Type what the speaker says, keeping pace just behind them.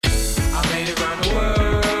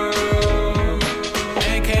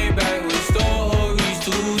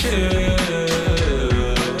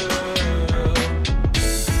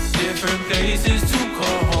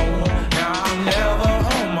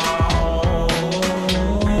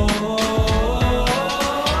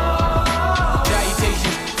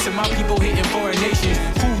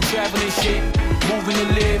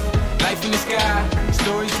Life in the sky,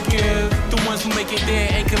 stories to give. The ones who make it there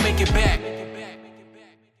and can make it back.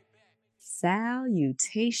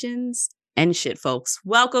 Salutations and shit, folks.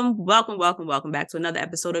 Welcome back to another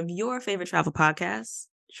episode of your favorite travel podcast,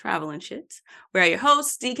 Travel and Shit, where your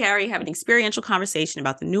host, D. Carey, have an experiential conversation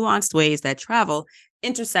about the nuanced ways that travel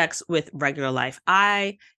intersects with regular life.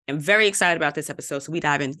 I am very excited about this episode, so we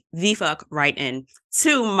dive in the fuck right in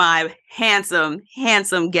to my handsome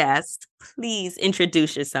guest. Please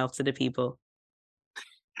introduce yourself to the people.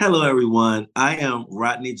 Hello, everyone. I am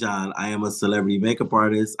Rodney Jon. I am a celebrity makeup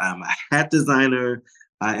artist. I'm a hat designer.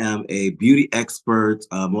 I am a beauty expert,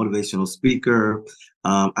 a motivational speaker.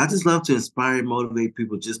 I just love to inspire and motivate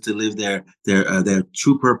people just to live their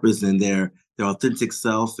true purpose and their authentic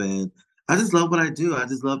self. And I just love what I do. I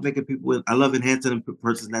just love making people. I love enhancing a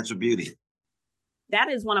person's natural beauty. That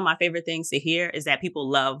is one of my favorite things to hear, is that people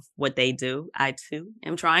love what they do. I too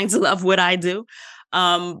am trying to love what I do.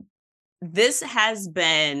 This has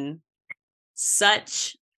been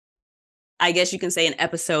such, I guess you can say, an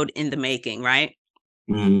episode in the making, right?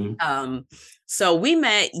 Mm-hmm. So we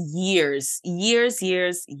met years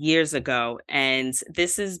ago, and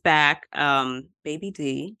this is back, baby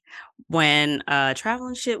D, when travel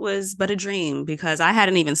and shit was but a dream, because I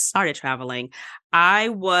hadn't even started traveling.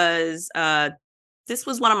 This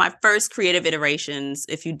was one of my first creative iterations.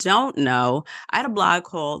 If you don't know, I had a blog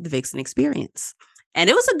called The Vixen Experience. And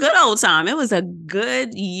it was a good old time. It was a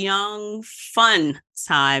good, young, fun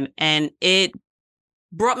time. And it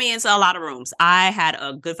brought me into a lot of rooms. I had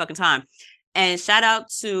a good fucking time. And shout out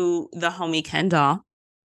to the homie Ken Doll.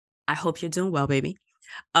 I hope you're doing well, baby.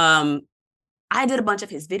 I did a bunch of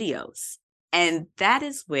his videos. And that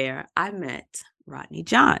is where I met Rodney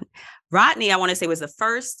Jon. Rodney, I want to say, was the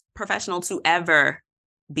first professional to ever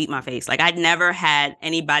beat my face. Like, I'd never had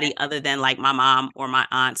anybody other than like my mom or my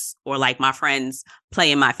aunts or like my friends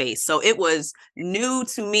play in my face. So it was new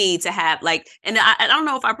to me to have like, and I don't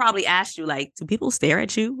know if I probably asked you, like, do people stare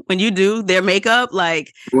at you when you do their makeup?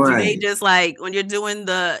 Like, Right. Do they just like, when you're doing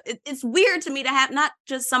it's weird to me to have not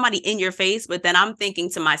just somebody in your face, but then I'm thinking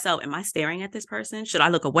to myself, am I staring at this person? Should I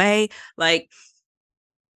look away? Like,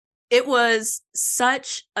 it was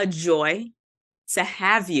such a joy to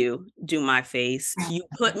have you do my face. You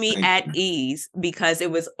put me at ease, because it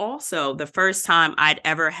was also the first time I'd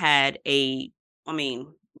ever had you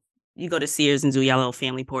go to Sears and do your little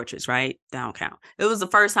family portraits, right? That don't count. It was the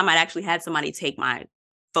first time I'd actually had somebody take my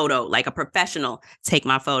photo, like a professional take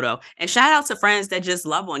my photo. And shout out to friends that just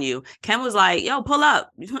love on you. Ken was like, yo, pull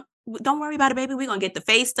up. Don't worry about it, baby. We're going to get the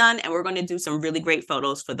face done, and we're going to do some really great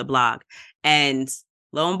photos for the blog. And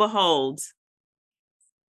lo and behold,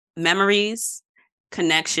 memories,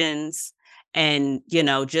 connections, and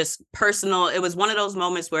just personal. It was one of those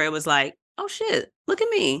moments where it was like, oh shit, look at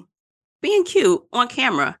me being cute on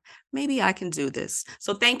camera. Maybe I can do this.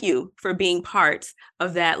 So thank you for being part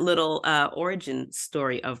of that little origin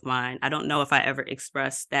story of mine. I don't know if I ever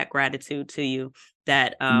expressed that gratitude to you,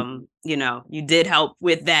 that you did help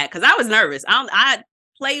with that, because I was nervous. I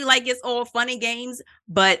play like it's all funny games,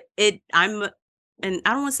 but and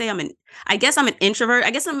I don't want to say I guess I'm an introvert.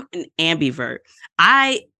 I guess I'm an ambivert.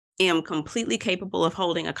 I am completely capable of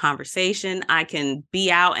holding a conversation. I can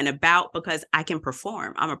be out and about because I can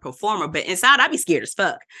perform. I'm a performer, but inside I be scared as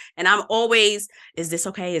fuck. And I'm always, is this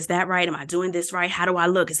okay? Is that right? Am I doing this right? How do I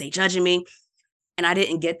look? Is they judging me? And I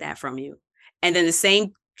didn't get that from you. And then the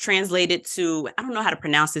same translated to, I don't know how to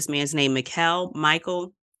pronounce this man's name,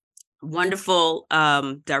 Michael, wonderful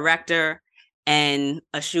director and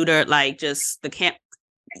a shooter. Like, just the camp,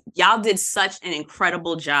 y'all did such an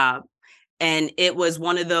incredible job. And it was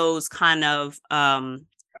one of those kind of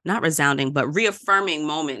not resounding, but reaffirming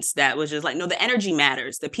moments that was just like, no, the energy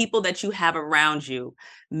matters. The people that you have around you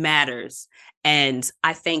matters. And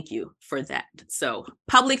I thank you for that. So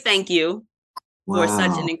public thank you for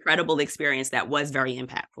such an incredible experience that was very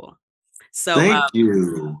impactful. So thank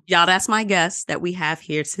you. Y'all, that's my guest that we have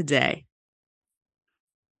here today.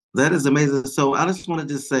 That is amazing. So I just want to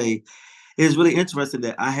just say, it's really interesting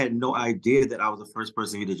that I had no idea that I was the first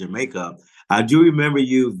person who did your makeup. I do remember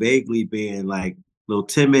you vaguely being like a little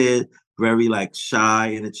timid, very like shy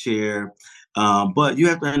in a chair. But you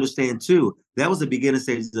have to understand too, that was the beginning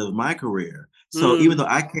stages of my career. So even though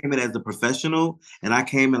I came in as a professional and I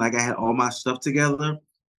came in like I had all my stuff together,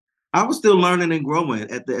 I was still learning and growing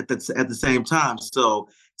at the same time. So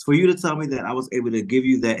for you to tell me that I was able to give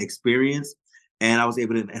you that experience and I was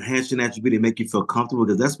able to enhance your natural beauty and make you feel comfortable,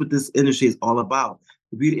 because that's what this industry is all about.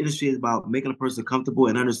 The beauty industry is about making a person comfortable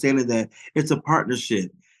and understanding that it's a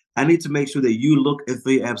partnership. I need to make sure that you look and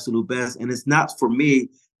feel your absolute best. And it's not for me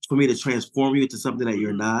to transform you into something that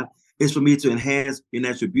you're not. is for me to enhance your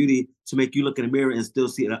natural beauty, to make you look in the mirror and still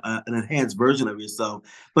see an enhanced version of yourself,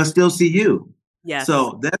 but still see you. Yes.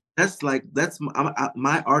 So that's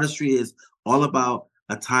my artistry is all about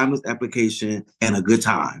a timeless application and a good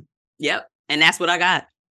time. Yep. And that's what I got.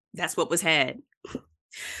 That's what was had.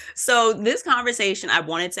 So this conversation I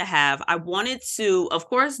wanted to, of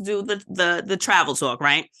course, do the travel talk,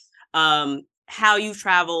 right? How you've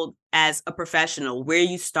traveled as a professional, where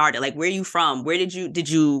you started, like, where are you from? Where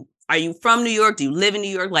are you from New York? Do you live in New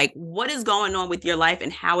York? Like, what is going on with your life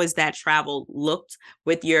and how has that travel looked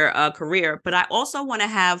with your career? But I also want to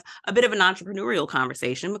have a bit of an entrepreneurial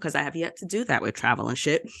conversation because I have yet to do that with travel and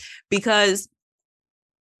shit, because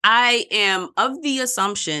I am of the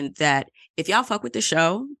assumption that if y'all fuck with the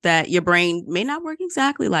show, that your brain may not work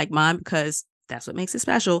exactly like mine, because that's what makes it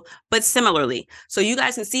special, but similarly. So you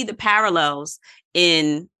guys can see the parallels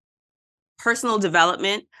in personal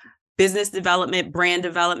development, business development, brand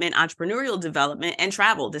development, entrepreneurial development, and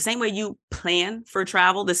travel. The same way you plan for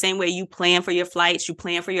travel, the same way you plan for your flights, you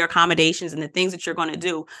plan for your accommodations and the things that you're going to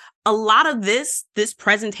do. A lot of this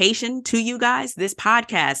presentation to you guys, this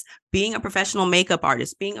podcast, being a professional makeup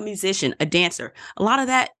artist, being a musician, a dancer, a lot of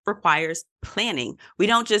that requires planning. We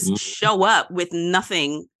don't just show up with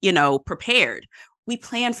nothing, prepared. We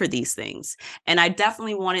plan for these things. And I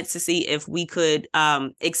definitely wanted to see if we could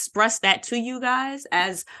express that to you guys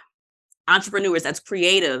as entrepreneurs, as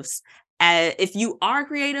creatives. If you are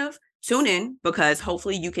creative, tune in, because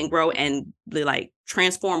hopefully you can grow and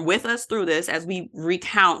transform with us through this as we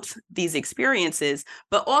recount these experiences.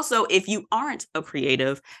 But also, if you aren't a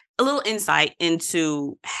creative, a little insight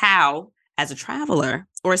into how, as a traveler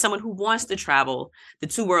or as someone who wants to travel, the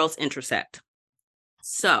two worlds intersect.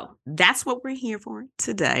 So that's what we're here for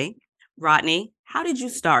today. Rodney, how did you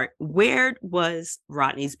start? Where was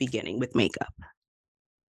Rodney's beginning with makeup?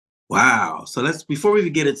 Wow. So before we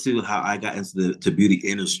even get into how I got into the beauty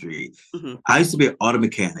industry, I used to be an auto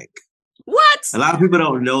mechanic. What? A lot of people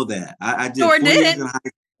don't know that. I did Sure 4 years did.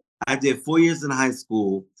 I did 4 years in high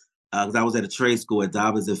school because I was at a trade school at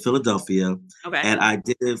Dobbins in Philadelphia. Okay. And I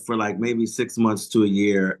did it for like maybe 6 months to a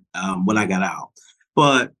year when I got out.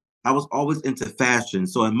 But I was always into fashion.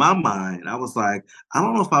 So in my mind, I was like, I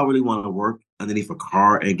don't know if I really want to work underneath a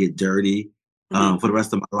car and get dirty for the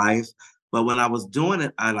rest of my life. But when I was doing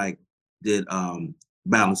it, I did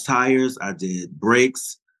balanced tires. I did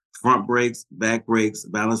brakes, front brakes, back brakes,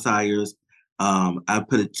 balanced tires. I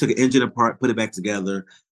took an engine apart, put it back together.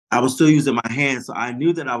 I was still using my hands, so I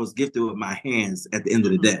knew that I was gifted with my hands at the end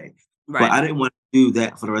of the day. Right. But I didn't want to do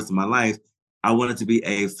that for the rest of my life. I wanted to be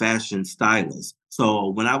a fashion stylist. So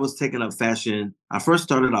when I was taking up fashion, I first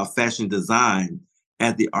started off fashion design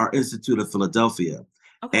at the Art Institute of Philadelphia.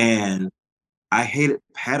 Okay. And I hated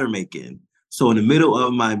pattern making. So in the middle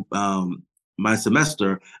of my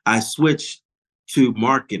semester, I switched to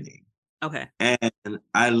marketing. Okay. And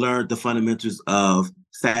I learned the fundamentals of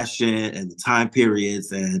fashion and the time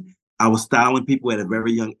periods. And I was styling people at a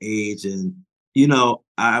very young age. And,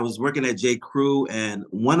 I was working at J. Crew, and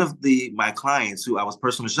one of my clients who I was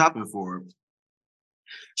personal shopping for,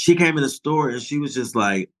 she came in the store and she was just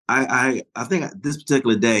like, I think this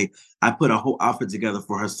particular day, I put a whole outfit together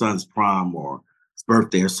for her son's prom or his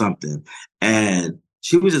birthday or something. And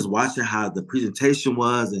she was just watching how the presentation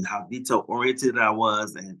was and how detail oriented I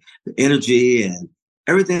was and the energy and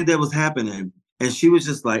everything that was happening. And she was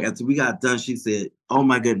just like, after we got done, she said, oh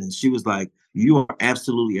my goodness. She was like, you are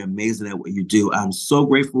absolutely amazing at what you do. I'm so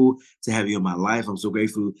grateful to have you in my life. I'm so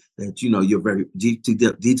grateful that, you're very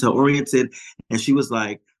detail oriented. And she was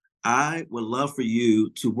like, I would love for you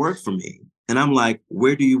to work for me. And I'm like,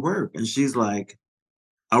 where do you work? And she's like,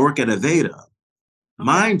 I work at Aveda. Okay.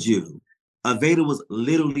 Mind you, Aveda was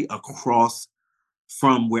literally across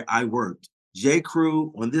from where I worked. J.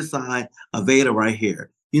 Crew on this side, Aveda right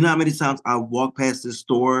here. You know how many times I walk past this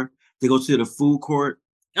store to go to the food court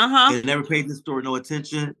and never paid this store no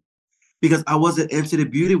attention? Because I wasn't into the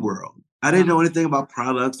beauty world. I didn't know anything about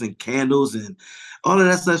products and candles and all of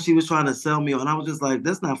that stuff she was trying to sell me on. I was just like,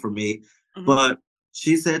 that's not for me. But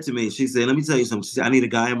she said to me, let me tell you something. She said, I need a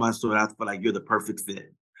guy in my store that I feel like you're the perfect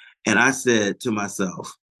fit. And I said to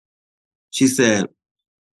myself, she said,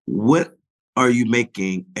 what are you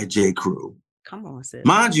making at J. Crew? Come on, sis.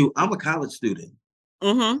 Mind you, I'm a college student.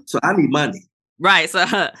 So I need money. Right. So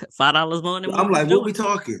 $5 more than I'm like, what we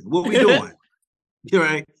talking? What we doing? You're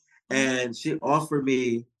right. And she offered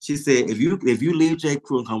me, she said, if you leave J.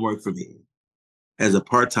 Crew and come work for me as a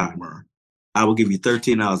part-timer, I will give you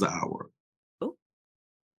 $13 an hour. Ooh.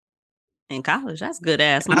 In college, that's good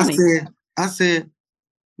ass money. I said,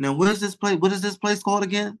 now what is this place called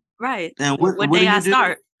again? Right. And what day I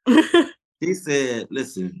start? She said,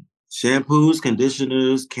 listen, Shampoos,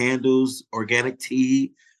 conditioners, candles, organic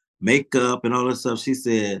tea, makeup, and all that stuff. She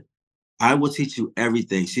said, I will teach you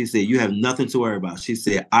everything. She said, you have nothing to worry about. She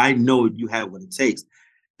said, I know you have what it takes.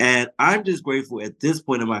 And I'm just grateful at this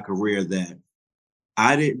point in my career that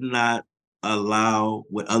I did not allow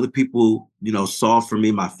what other people, saw for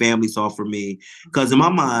me, my family saw for me. Because in my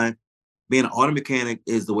mind, being an auto mechanic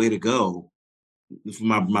is the way to go.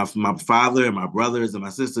 My father and my brothers and my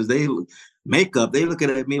sisters, they makeup, they looking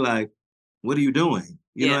at me like, what are you doing?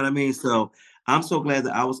 You know Yeah. what I mean? So I'm so glad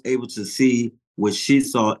that I was able to see what she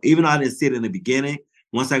saw, even though I didn't see it in the beginning.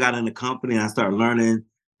 Once I got in the company and I started learning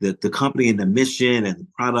the company and the mission and the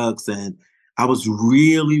products, and I was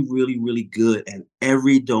really, really, really good at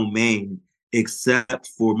every domain except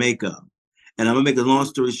for makeup. And I'm gonna make a long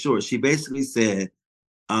story short. She basically said,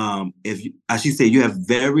 if you, as she said, you have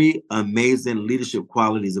very amazing leadership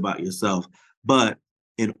qualities about yourself, but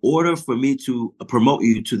in order for me to promote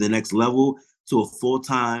you to the next level, to a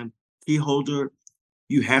full-time key holder,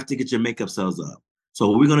 you have to get your makeup sales up. So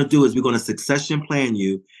what we're going to do is we're going to succession plan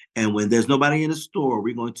you. And when there's nobody in the store,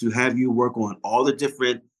 we're going to have you work on all the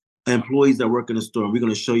different employees that work in the store. And we're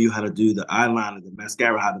going to show you how to do the eyeliner, the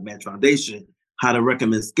mascara, how to match foundation, how to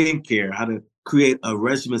recommend skincare, how to create a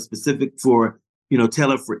regimen specific for,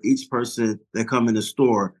 tailored for each person that come in the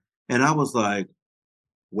store. And I was like,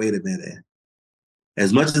 wait a minute.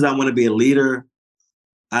 As much as I want to be a leader,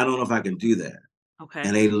 I don't know if I can do that. Okay.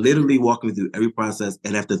 And they literally walked me through every process.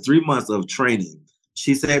 And after 3 months of training,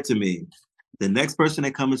 she said to me, the next person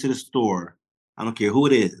that comes into the store, I don't care who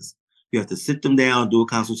it is, you have to sit them down, do a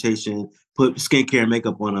consultation, put skincare and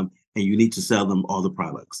makeup on them, and you need to sell them all the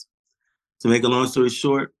products. To make a long story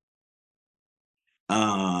short,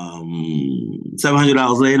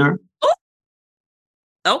 $700 later,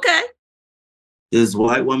 Okay. this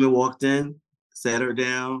white woman walked in, sat her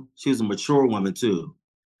down. She was a mature woman too.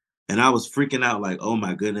 And I was freaking out like, oh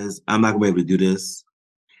my goodness, I'm not gonna be able to do this.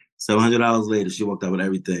 $700 later, she walked out with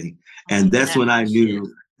everything. And that's when I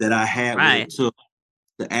knew that I had what it took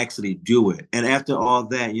to actually do it. And after all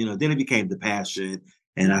that, then it became the passion.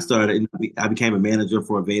 And I became a manager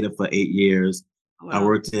for Aveda for 8 years. Wow. I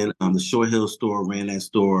worked in the Short Hill store, ran that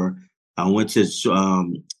store. I went to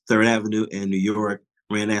Third Avenue in New York,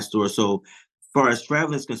 ran that store. So as far as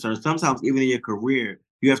traveling is concerned, sometimes even in your career,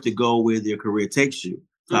 you have to go where your career takes you.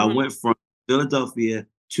 So I went from Philadelphia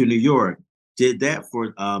to New York, did that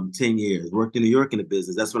for 10 years, worked in New York in the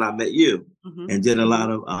business. That's when I met you, and did a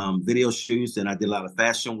lot of video shoots, and I did a lot of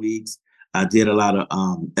fashion weeks. I did a lot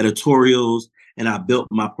of editorials, and I built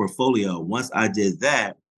my portfolio. Once I did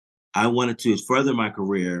that, I wanted to further my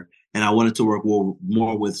career, and I wanted to work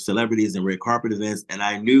more with celebrities and red carpet events. And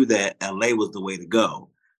I knew that LA was the way to go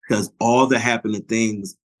because all the happening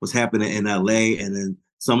things was happening in LA, and then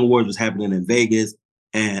some awards was happening in Vegas.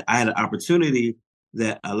 And I had an opportunity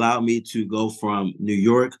that allowed me to go from New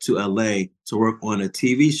York to LA to work on a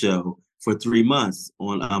TV show for 3 months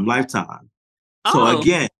on Lifetime. So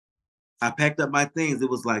again, I packed up my things. It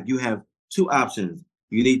was like, you have two options.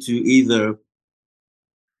 You need to either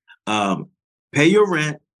pay your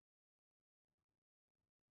rent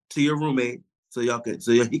to your roommate so he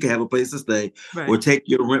can have a place to stay, or take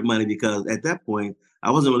your rent money, because at that point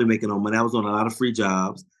I wasn't really making no money. I was on a lot of free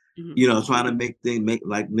jobs, trying to make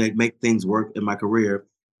things work in my career.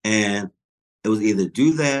 And it was either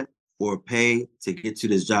do that or pay to get to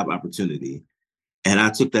this job opportunity. And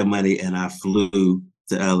I took that money and I flew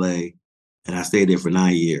to LA, and I stayed there for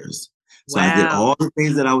 9 years. So I did all the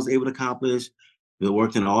things that I was able to accomplish. I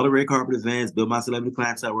worked in all the red carpet events, built my celebrity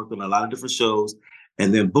clientele, worked on a lot of different shows.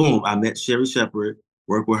 And then boom, I met Sherry Shepherd,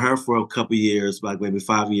 worked with her for a couple years, like maybe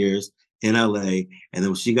 5 years in LA. And then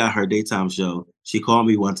when she got her daytime show, she called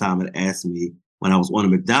me one time and asked me, when I was on a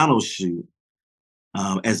McDonald's shoot,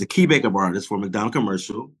 as a key makeup artist for a McDonald's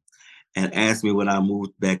commercial, and asked me when I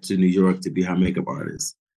moved back to New York to be her makeup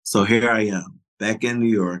artist. So here I am, back in New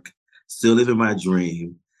York, still living my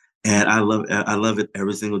dream. And I love it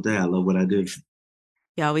every single day. I love what I do.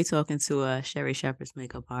 Y'all, we talking to Sherry Shepherd's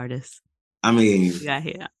makeup artist. I mean,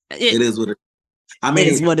 here. It is what it is. I mean,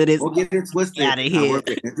 it is what it is. Don't get it twisted. Outta here. I work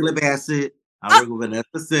with Angela Bassett. I work with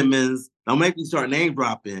Vanessa Simmons. Don't make me start name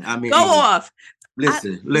dropping. I mean, go off.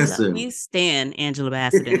 Listen. We stand Angela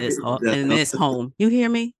Bassett in this in this home. You hear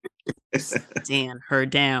me? Stand her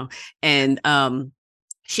down. And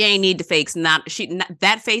she ain't need to fix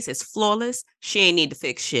that face is flawless. She ain't need to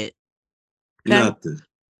fix shit. Okay? Nothing.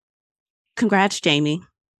 Congrats, Jamie.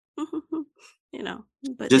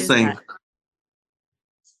 But just saying.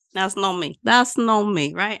 That's no me. That's no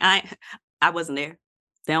me, right? I wasn't there.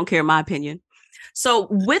 They don't care my opinion. So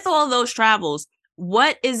with all those travels,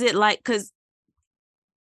 what is it like? Because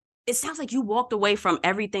it sounds like you walked away from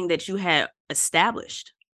everything that you had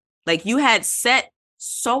established. Like you had set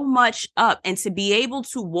so much up, and to be able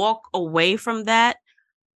to walk away from that,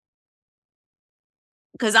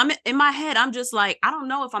 because I'm in my head, I'm just like, I don't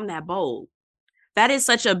know if I'm that bold. That is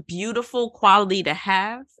such a beautiful quality to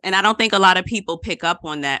have. And I don't think a lot of people pick up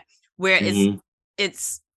on that, where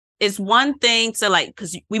it's it's one thing to like,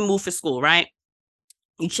 because we move for school, right?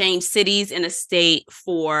 You change cities in a state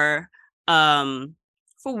for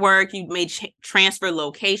work, you may transfer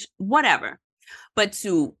location, whatever. But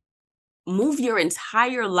to move your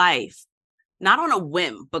entire life, not on a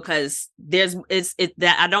whim, because it's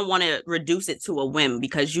that I don't want to reduce it to a whim,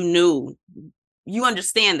 because you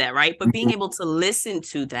understand that, right? But being able to listen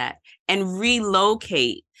to that and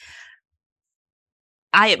relocate,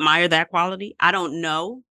 I admire that quality. I don't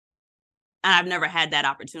know. And I've never had that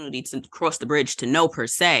opportunity to cross the bridge to know per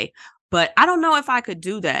se, but I don't know if I could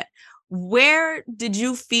do that. Where did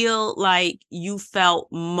you feel like you felt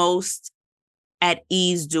most at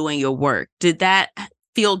ease doing your work? Did that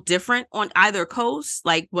feel different on either coast?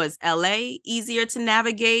 Like, was LA easier to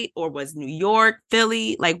navigate, or was New York,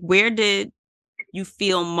 Philly? Like, where did you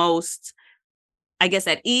feel most, I guess,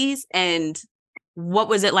 at ease? And what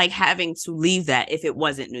was it like having to leave that if it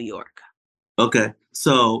wasn't New York? Okay.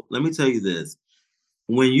 So let me tell you this.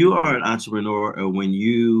 When you are an entrepreneur or when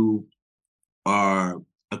you are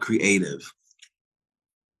a creative,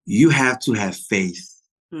 you have to have faith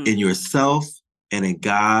in yourself and in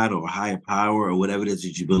God or higher power or whatever it is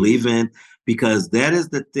that you believe in, because that is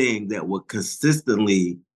the thing that will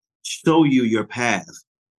consistently show you your path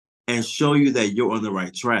and show you that you're on the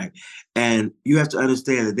right track. And you have to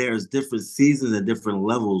understand that there's different seasons and different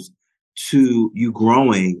levels to you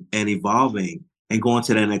growing and evolving and going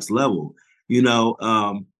to that next level. You know,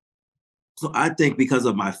 so I think because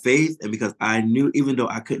of my faith and because I knew, even though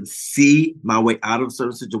I couldn't see my way out of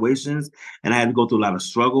certain situations, and I had to go through a lot of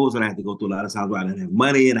struggles, and I had to go through a lot of times where I didn't have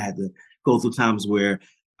money, and I had to go through times where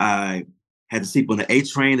I had to sleep on the A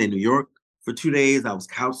train in New York for 2 days. I was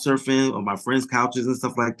couch surfing on my friends' couches and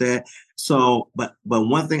stuff like that. So, but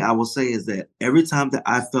one thing I will say is that every time that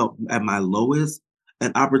I felt at my lowest,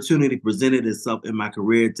 an opportunity presented itself in my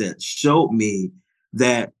career that showed me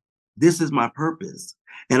that this is my purpose.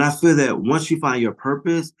 And I feel that once you find your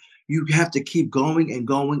purpose, you have to keep going and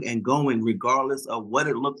going and going, regardless of what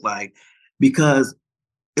it looked like, because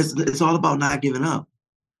it's all about not giving up.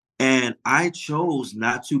 And I chose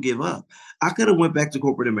not to give up. I could have went back to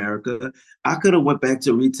corporate America. I could have went back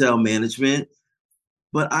to retail management,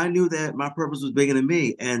 but I knew that my purpose was bigger than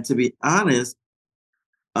me. And to be honest,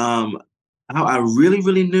 um, how I really,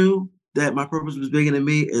 really knew that my purpose was bigger than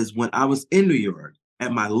me is when I was in New York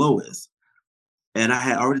at my lowest. And I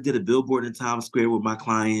had already did a billboard in Times Square with my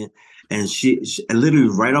client. And she literally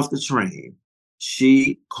right off the train,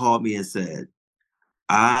 she called me and said,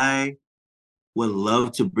 I would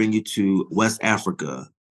love to bring you to West Africa,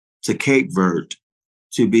 to Cape Verde,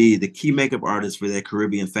 to be the key makeup artist for their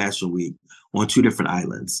Caribbean Fashion Week on 2 different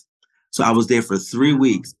islands. So I was there for 3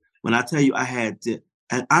 weeks. When I tell you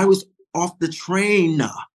and I was off the train.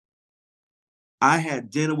 I had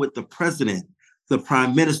dinner with the president, the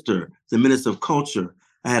prime minister, the minister of culture.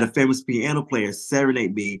 I had a famous piano player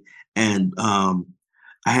serenade me, and I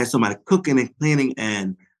had somebody cooking and cleaning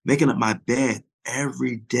and making up my bed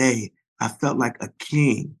every day. I felt like a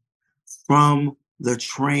king from the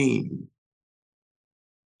train.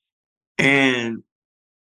 And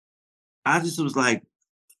I just was like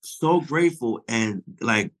so grateful. And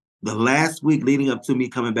like the last week leading up to me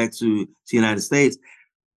coming back to the United States,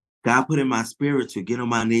 God put in my spirit to get on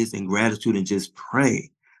my knees in gratitude and just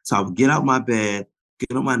pray. So I would get out my bed,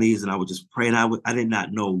 get on my knees, and I would just pray. And I did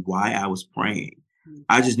not know why I was praying.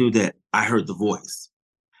 I just knew that I heard the voice.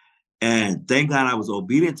 And thank God I was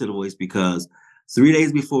obedient to the voice, because 3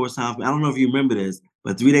 days before it was time for, I don't know if you remember this,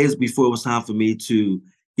 but 3 days before it was time for me to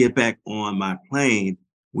get back on my plane,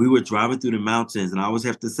 we were driving through the mountains. And I always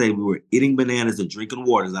have to say we were eating bananas and drinking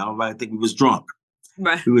waters. I don't really think we was drunk.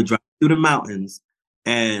 Right. We were driving through the mountains,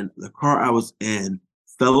 and the car I was in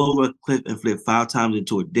fell over a cliff and flipped 5 times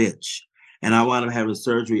into a ditch. And I wound up having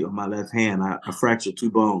surgery on my left hand. I fractured 2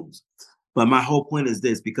 bones. But my whole point is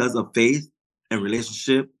this: because of faith and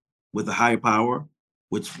relationship with a higher power,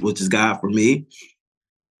 which is God for me,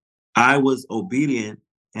 I was obedient.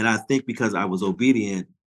 And I think because I was obedient,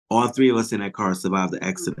 all 3 of us in that car survived the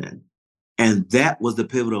accident. And that was the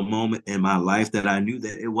pivotal moment in my life that I knew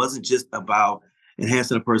that it wasn't just about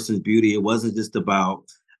enhancing a person's beauty. It wasn't just about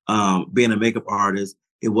being a makeup artist.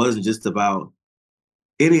 It wasn't just about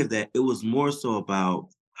any of that. It was more so about,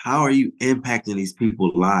 how are you impacting these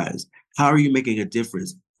people's lives? How are you making a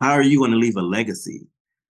difference? How are you going to leave a legacy?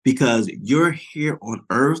 because you're here on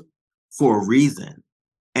earth for a reason.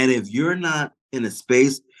 And if you're not in a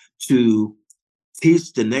space to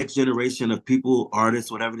teach the next generation of people,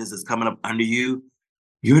 artists, whatever it is coming up under you,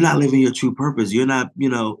 you're not living your true purpose. You're not,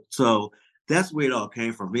 so that's where it all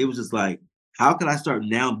came from. It was just like, how can I start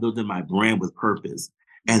now building my brand with purpose?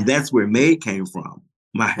 And that's where Made came from,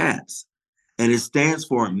 my hats. And it stands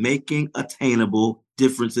for making attainable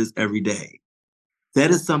differences every day.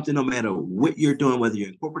 That is something no matter what you're doing, whether you're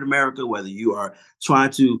in corporate America, whether you are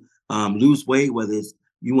trying to lose weight, whether it's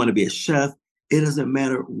you want to be a chef, it doesn't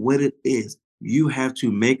matter what it is. You have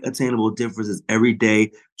to make attainable differences every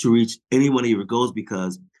day to reach any one of your goals,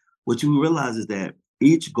 because what you realize is that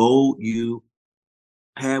each goal you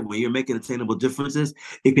have when you're making attainable differences,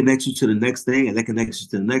 it connects you to the next thing, and that connects you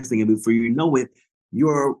to the next thing. And before you know it,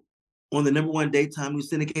 you're on the number one daytime news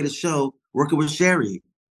syndicated show working with Sherry.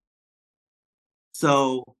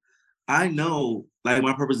 So I know, like,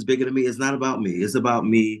 my purpose is bigger than me. It's not about me. It's about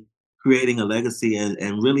me creating a legacy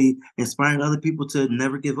and really inspiring other people to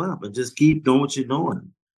never give up and just keep doing what you're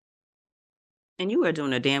doing. And you are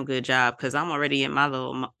doing a damn good job, because I'm already in my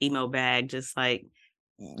little emo bag. Just like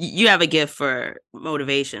you have a gift for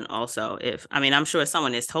motivation also. I'm sure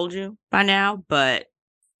someone has told you by now, but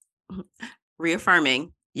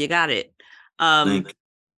reaffirming, you got it. Thank you.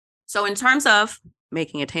 So in terms of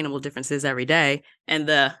making attainable differences every day and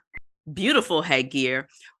the beautiful headgear,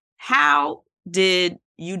 how did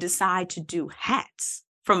you decide to do hats?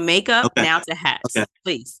 From makeup now to hats,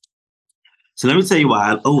 please. So let me tell you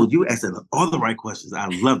why. You asked all the right questions. I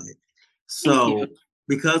love it. So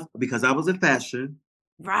because I was in fashion.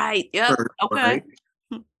 Right. Yep. First, okay.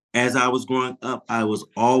 Right? As I was growing up, I was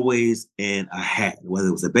always in a hat, whether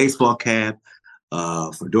it was a baseball cap,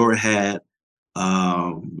 fedora hat,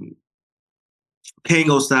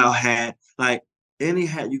 Kango style hat, like any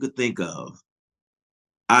hat you could think of,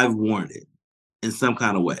 I've worn it in some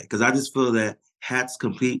kind of way, because I just feel that hats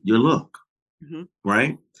complete your look,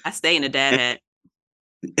 right? I stay in a dad hat.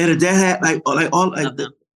 And a dad hat, like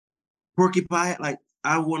the porcupine hat, like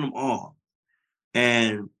I wore them all.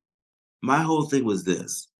 And my whole thing was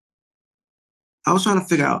this. I was trying to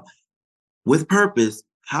figure out, with purpose,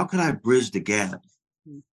 how could I bridge the gap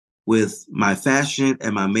with my fashion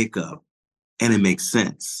and my makeup and it makes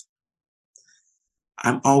sense?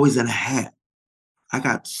 I'm always in a hat. I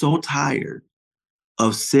got so tired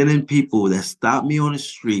of sending people that stop me on the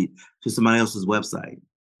street to somebody else's website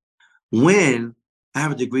when I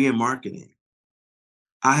have a degree in marketing.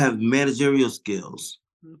 I have managerial skills.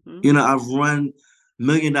 I've run $1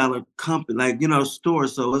 million company,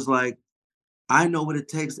 stores. So it's like, I know what it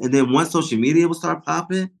takes. And then once social media would start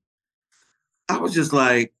popping, I was just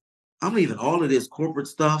like, I'm leaving all of this corporate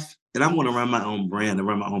stuff and I'm going to run my own brand and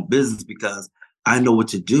run my own business, because I know what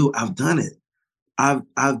to do. I've done it.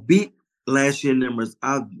 I've beat last year numbers.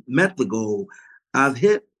 I've met the goal. I've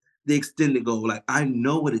hit the extended goal. Like, I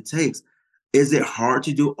know what it takes. Is it hard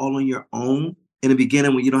to do all on your own in the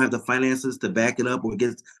beginning when you don't have the finances to back it up, or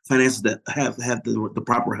get finances that have the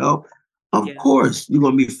proper help? Of course, you're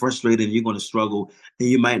going to be frustrated and you're going to struggle, and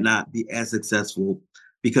you might not be as successful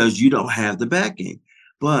because you don't have the backing.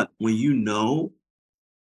 But when you know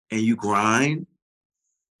and you grind,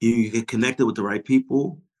 you get connected with the right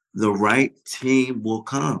people, the right team will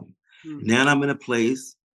come. Now I'm in a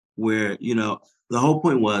place where, the whole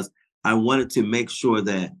point was I wanted to make sure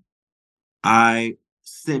that I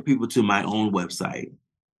sent people to my own website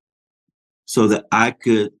so that I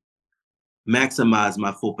could maximize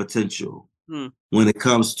my full potential when it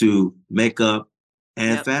comes to makeup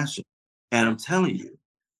and fashion. And I'm telling you,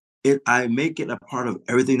 I make it a part of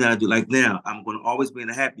everything that I do. Like, now I'm going to always be in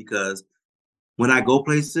a hat, because when I go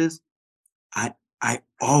places, I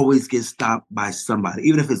always get stopped by somebody,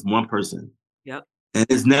 even if it's one person. Yep. And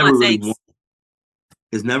it's never really one.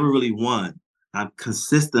 It's never really one. I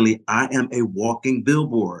am a walking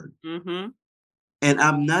billboard. And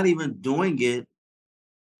I'm not even doing it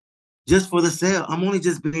just for the sale. I'm only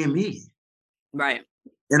just being me. Right.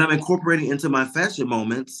 And I'm incorporating into my fashion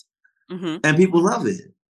moments, and people love it.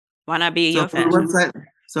 Why not be your fashion? Website,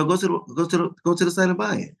 so go to the site and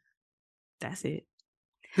buy it. That's it.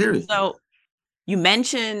 Period. So you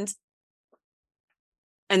mentioned,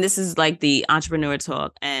 and this is like the entrepreneur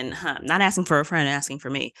talk, and not asking for a friend, asking for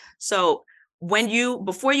me. So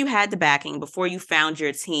before you had the backing, before you found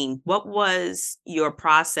your team, what was your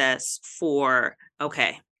process for,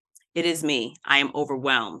 okay, it is me, I am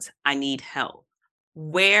overwhelmed, I need help?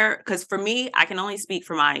 because for me, I can only speak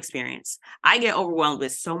from my experience. I get overwhelmed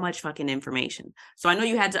with so much fucking information. So I know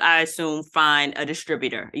you had to, I assume, find a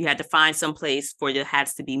distributor. You had to find some place for the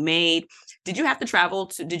hats to be made. Did you have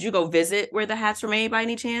to did you go visit where the hats were made by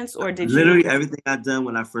any chance? Or did Literally you? everything I've done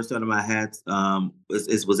when I first started my hats,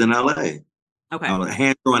 was in LA. Okay. I was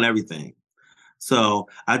hands on everything. So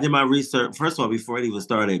I did my research. First of all, before it even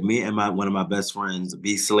started, me and one of my best friends,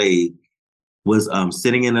 B Slade, was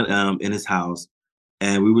sitting in his house,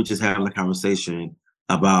 and we were just having a conversation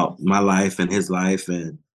about my life and his life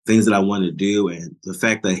and things that I wanted to do, and the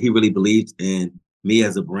fact that he really believed in me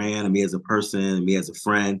as a brand and me as a person and me as a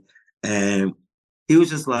friend. And he was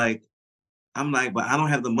just like, I'm like, but I don't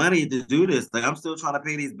have the money to do this. Like, I'm still trying to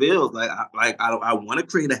pay these bills. I want to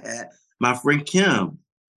create a hat. My friend Kim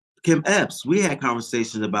Epps, we had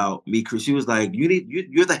conversations about me. Cause she was like, you're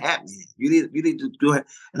the hat man. You need to do it.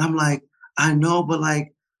 And I'm like, I know, but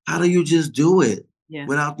like, how do you just do it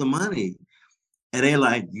without the money? And they're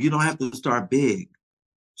like, you don't have to start big.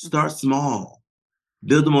 Start small.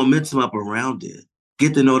 Build the momentum up around it.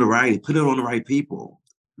 Get the notoriety. Put it on the right people.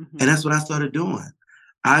 And that's what I started doing.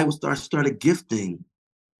 I started gifting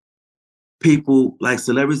people, like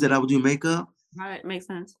celebrities that I would do makeup. Right, makes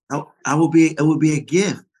sense. It would be a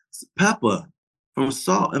gift. Pepper from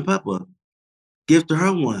Salt and Pepper. Gift to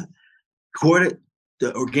her one. Recorded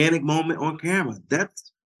the organic moment on camera.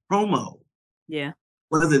 That's promo. Yeah.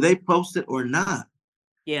 Whether they post it or not.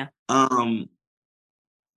 Yeah. I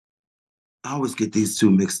always get these two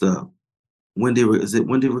mixed up. Is it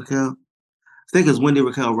Wendy Raquel? I think it's Wendy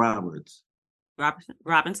Raquel Roberts. Robinson?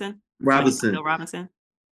 Robinson. Robinson?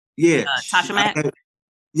 Yeah. Tasha Mack?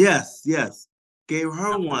 Yes. Gave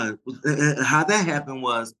her one. How that happened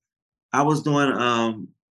was I was doing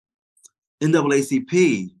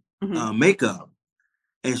NAACP makeup,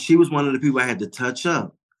 and she was one of the people I had to touch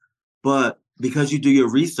up. But because you do your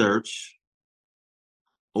research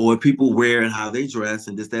or what people wear and how they dress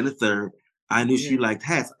and this, that, and the third, I knew she liked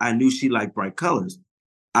hats. I knew she liked bright colors.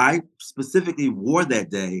 I specifically wore that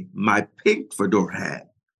day my pink fedora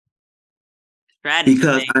hat.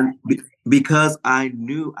 Because I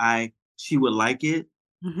knew she would like it,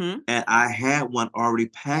 and I had one already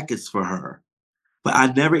packaged for her. But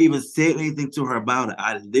I never even said anything to her about it.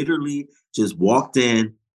 I literally just walked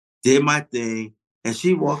in, did my thing, and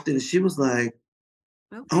she walked in and she was like,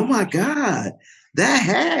 "Oh my God,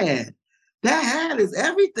 that hat is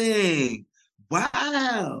everything.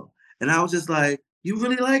 Wow." And I was just like, "You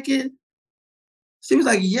really like it?" She was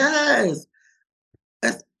like, "Yes,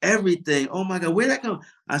 that's everything. Oh my God, where'd that come?"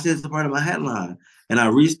 I said, "It's a part of my hat line." And I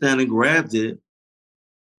reached down and grabbed it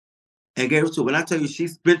and gave it to her. When I tell you, she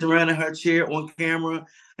spent around in her chair on camera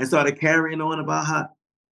and started carrying on about how,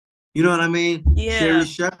 you know what I mean? Yeah. Sherry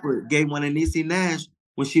Shepherd gave one to Niecy Nash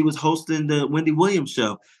when she was hosting the Wendy Williams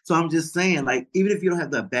show. So I'm just saying, like, even if you don't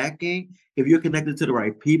have the backing, if you're connected to the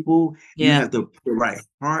right people, you have the right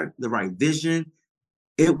heart, the right vision,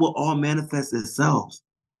 it will all manifest itself.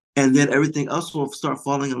 And then everything else will start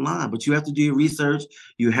falling in line. But you have to do your research.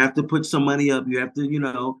 You have to put some money up. You have to,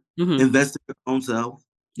 invest in your own self.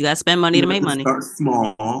 You got to spend money to make money. Start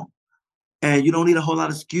small. And you don't need a whole lot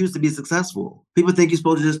of SKUs to be successful. People think you're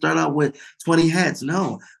supposed to just start out with 20 hats.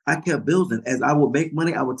 No, I kept building. As I would make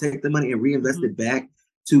money, I would take the money and reinvest it back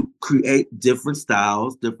to create different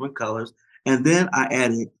styles, different colors. And then I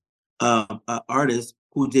added an artist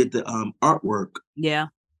who did the artwork,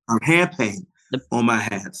 hand paint on my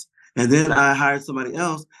hats. And then I hired somebody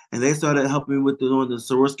else, and they started helping me with doing the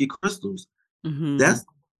Swarovski crystals. That's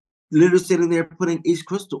literally sitting there putting each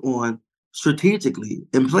crystal on strategically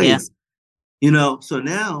in place. So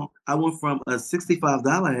now I went from a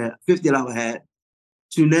 $65 hat, $50 hat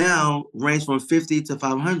to now range from 50 to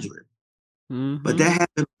 500. But that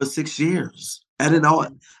happened for 6 years. I didn't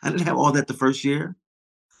have all that the first year.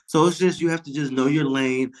 So it's just, you have to just know your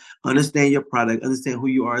lane, understand your product, understand who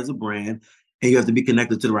you are as a brand, and you have to be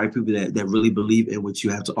connected to the right people that really believe in what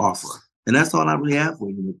you have to offer. And that's all I really have for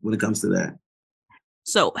you when it comes to that.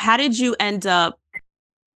 So how did you end up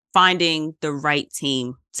finding the right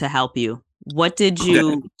team to help you? What did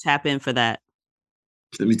you tap in for that?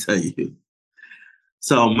 Let me tell you.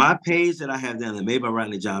 So my page that I have down, the Made by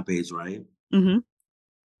Rodney Jon page, right?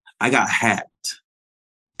 I got hacked,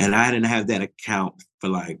 and I didn't have that account for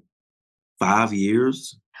like 5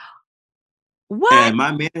 years. What? And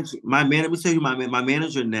my manager, let me tell you, my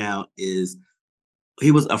manager now he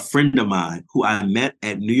was a friend of mine who I met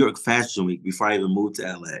at New York Fashion Week before I even moved to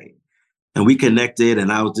LA. And we connected,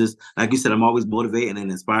 and I was just, like you said, I'm always motivating and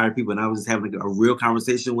inspiring people. And I was just having a real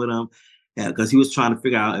conversation with him because he was trying to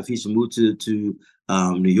figure out if he should move to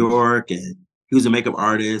New York. And he was a makeup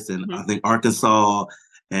artist, and Mhm. I think Arkansas,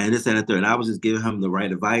 and this and the third. And I was just giving him the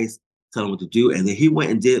right advice, telling him what to do. And then he went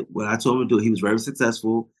and did what I told him to do. He was very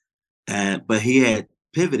successful, but he had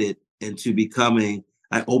pivoted into becoming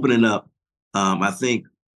like opening up, I think,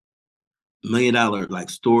 $1 million like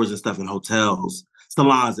stores and stuff in hotels,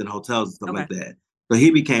 salons and hotels and stuff Okay. like that. So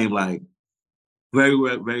he became like very,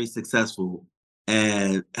 very successful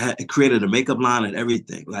and created a makeup line and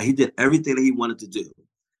everything. Like he did everything that he wanted to do.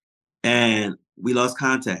 And we lost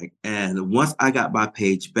contact. And once I got my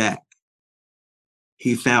page back,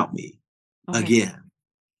 he found me Okay. again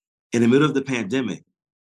in the middle of the pandemic.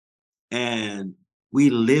 And we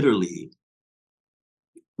literally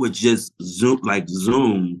would just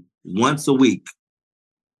Zoom once a week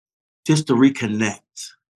just to reconnect,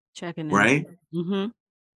 Checking in. right? Mm-hmm.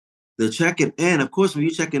 The checking in, of course, when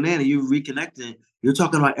you're checking in and you're reconnecting, you're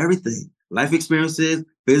talking about everything, life experiences,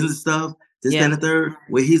 business stuff, this, that, Yeah. and the third,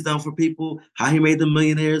 what he's done for people, how he made them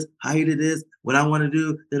millionaires, how he did this, what I want to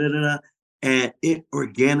do, da, da, da, da. And it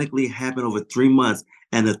organically happened over 3 months.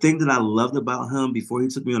 And the thing that I loved about him before he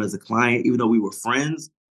took me on as a client, even though we were friends,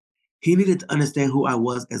 he needed to understand who I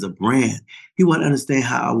was as a brand. He wanted to understand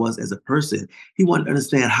how I was as a person. He wanted to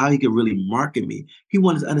understand how he could really market me. He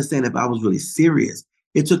wanted to understand if I was really serious.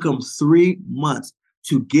 It took him 3 months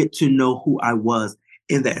to get to know who I was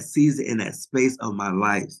in that season, in that space of my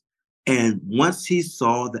life. And once he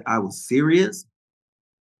saw that I was serious,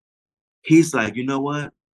 he's like, you know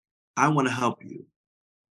what? I want to help you.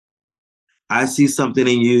 I see something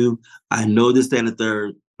in you. I know this, that, and the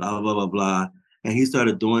third, blah, blah, blah, blah, blah. And he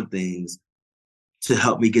started doing things to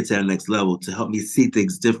help me get to that next level, to help me see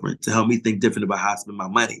things different, to help me think different about how I spend my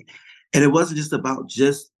money. And it wasn't just about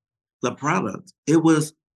just the product. It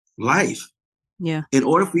was life. Yeah. In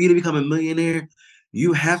order for you to become a millionaire,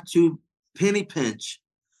 you have to penny pinch.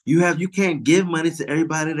 You can't give money to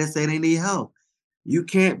everybody that say they need help. You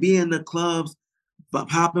can't be in the clubs but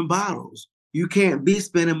popping bottles. You can't be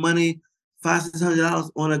spending money $500-600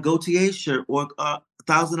 on a Gaultier shirt or a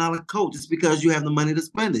 $1,000 coat just because you have the money to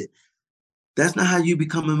spend it. That's not how you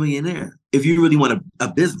become a millionaire. If you really want a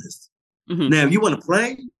business. Mm-hmm. Now, if you want to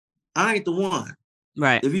play, I ain't the one.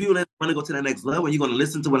 Right. If you want to go to the next level, you're going to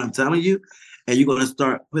listen to what I'm telling you, and you're going to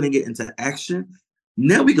start putting it into action.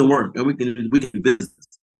 Now we can work and we can do business.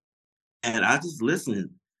 And I just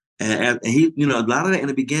listened, and he, a lot of that in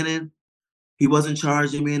the beginning, he wasn't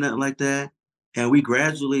charging me or nothing like that, and we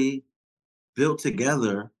gradually built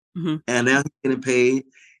together. Mm-hmm. And now he's getting paid.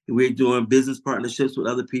 We're doing business partnerships with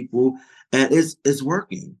other people, and it's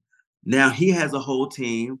working. Now he has a whole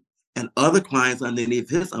team and other clients underneath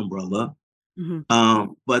his umbrella.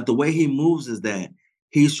 Mm-hmm. But the way he moves is that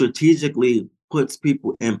he strategically puts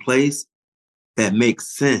people in place that make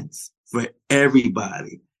sense for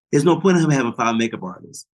everybody. There's no point in him having 5 makeup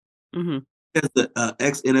artists. Mm-hmm. There's the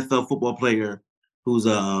ex-NFL football player who's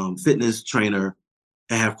a fitness trainer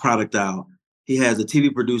and have product out. He has a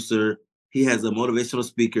TV producer. He has a motivational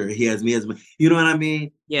speaker. He has me as you know what I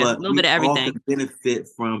mean? Yeah. A But little bit we of all everything. can benefit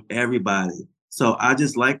from everybody. So I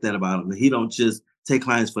just like that about him. He don't just take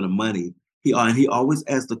clients for the money. He always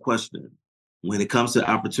asks the question when it comes to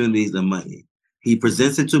opportunities and money. He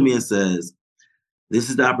presents it to me and says, "This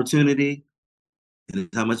is the opportunity, and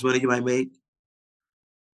it's how much money you might make,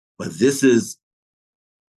 but this is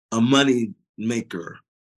a money maker.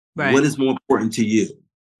 Right. What is more important to you?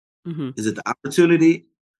 Mm-hmm. Is it the opportunity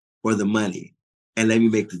or the money? And let me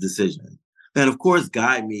make the decision." And of course,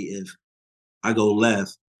 guide me if I go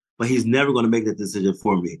left, but he's never going to make that decision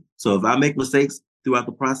for me. So if I make mistakes throughout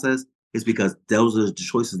the process, it's because those are the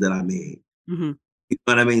choices that I made. Mm-hmm. You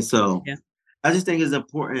know what I mean? So Yeah. I just think it's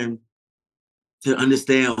important to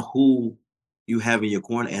understand who you have in your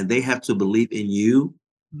corner, and they have to believe in you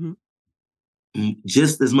Mm-hmm.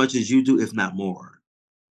 just as much as you do, if not more.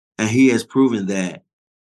 And he has proven that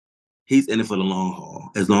he's in it for the long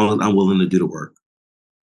haul, as long as I'm willing to do the work.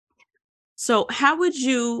 So how would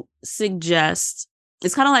you suggest,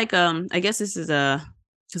 it's kind of like, I guess this is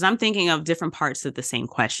because I'm thinking of different parts of the same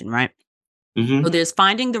question, right? Mm-hmm. So there's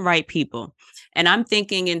finding the right people. And I'm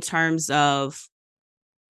thinking in terms of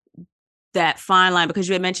that fine line, because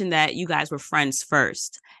you had mentioned that you guys were friends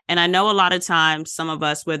first. And I know a lot of times, some of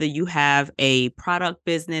us, whether you have a product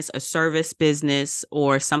business, a service business,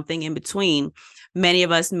 or something in between, many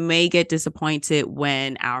of us may get disappointed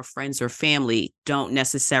when our friends or family don't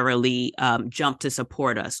necessarily jump to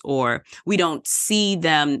support us, or we don't see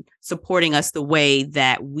them supporting us the way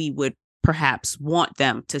that we would perhaps want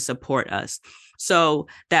them to support us. So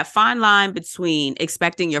that fine line between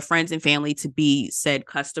expecting your friends and family to be said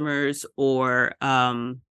customers or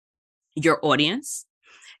your audience,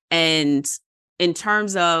 and in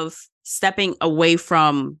terms of stepping away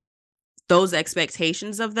from those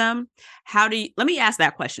expectations of them, let me ask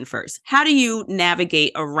that question first. How do you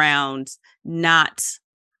navigate around not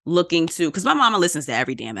looking to, because my mama listens to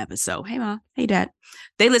every damn episode. Hey, mom. Hey, dad.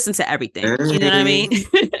 They listen to everything. You know what I mean?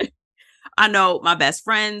 I know my best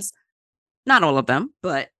friends, not all of them,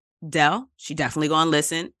 but Dell, she definitely gonna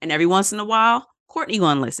listen. And every once in a while, Courtney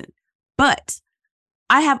gonna listen. But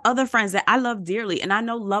I have other friends that I love dearly and I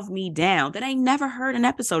know love me down that ain't never heard an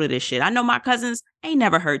episode of this shit. I know my cousins ain't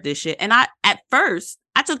never heard this shit. And at first,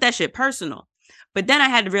 I took that shit personal. But then I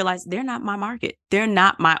had to realize they're not my market. They're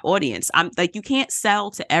not my audience. I'm like, you can't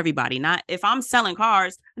sell to everybody. Not if I'm selling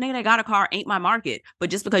cars, a nigga that got a car ain't my market. But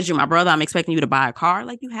just because you're my brother, I'm expecting you to buy a car.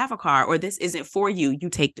 Like, you have a car, or this isn't for you. You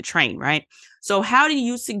take the train, right? So how do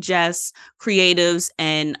you suggest creatives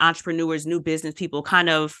and entrepreneurs, new business people kind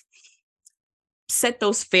of set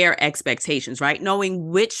those fair expectations, right? Knowing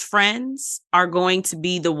which friends are going to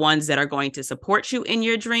be the ones that are going to support you in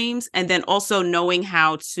your dreams. And then also knowing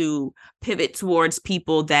how to pivot towards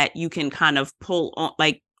people that you can kind of pull on,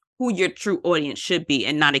 like who your true audience should be,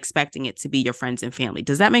 and not expecting it to be your friends and family.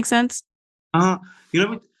 Does that make sense? You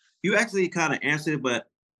know, you actually kind of answered it, but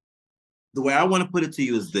the way I want to put it to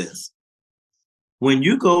you is this. When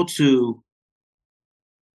you go to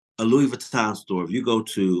a Louis Vuitton store, if you go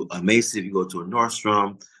to a Macy's, if you go to a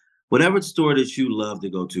Nordstrom, whatever store that you love to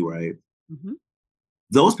go to, right? Mm-hmm.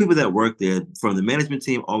 Those people that work there, from the management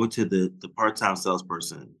team all the way to the part-time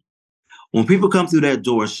salesperson, when people come through that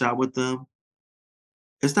door and shop with them,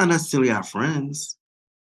 it's not necessarily our friends.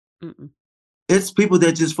 Mm-mm. It's people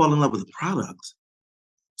that just fall in love with the product.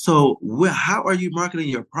 So how are you marketing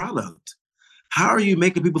your product? How are you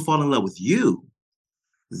making people fall in love with you?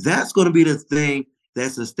 That's going to be the thing that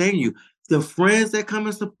sustains you. The friends that come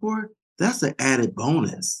and support, that's an added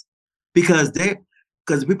bonus, because the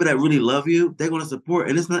people that really love you, they're going to support.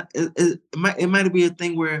 And it's not, it might be a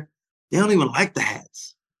thing where they don't even like the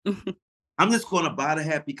hats. I'm just going to buy the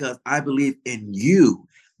hat because I believe in you.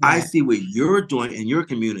 Right. I see what you're doing in your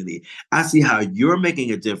community. I see how you're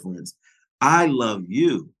making a difference. I love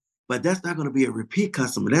you. But that's not going to be a repeat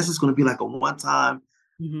customer. That's just going to be like a one-time,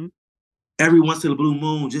 every once in a blue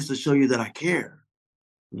moon, just to show you that I care.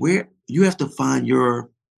 Where you have to find your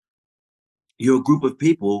group of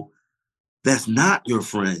people that's not your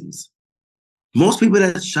friends. Most people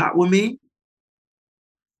that shop with me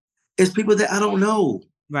is people that I don't know.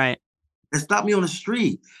 Right. That stop me on the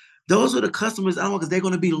street. Those are the customers I don't want, because they're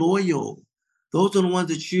going to be loyal. Those are the ones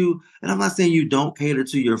that and I'm not saying you don't cater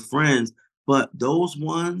to your friends, but those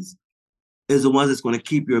ones is the ones that's going to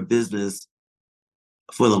keep your business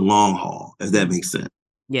for the long haul, if that makes sense.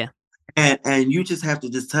 Yeah. And you just have to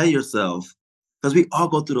just tell yourself, because we all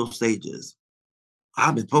go through those stages.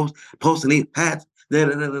 I've been posting these hats,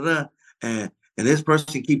 and this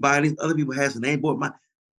person keep buying these other people hats, and they ain't bought mine.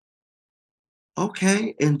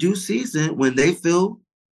 Okay, in due season, when they feel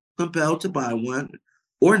compelled to buy one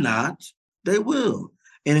or not, they will.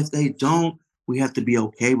 And if they don't, we have to be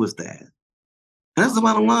okay with that. And that's the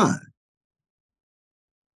bottom line.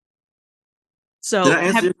 So did I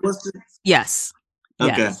answer your question? Yes.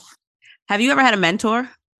 Okay. Yes. Have you ever had a mentor?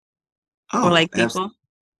 Oh, or like people?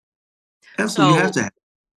 Absolutely. You have to have.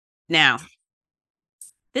 Now,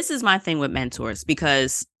 this is my thing with mentors,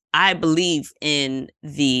 because I believe in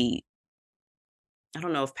I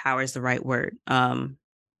don't know if power is the right word.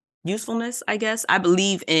 Usefulness, I guess. I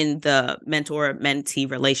believe in the mentor-mentee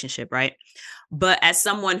relationship, right? But as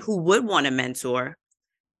someone who would want a mentor,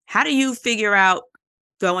 how do you figure out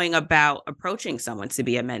going about approaching someone to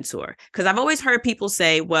be a mentor? Because I've always heard people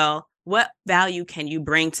say, well, what value can you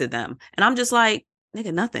bring to them? And I'm just like,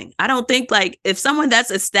 nigga, nothing. I don't think, like, if someone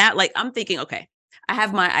that's like, I'm thinking, okay, I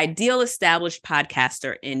have my ideal established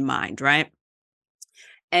podcaster in mind, right?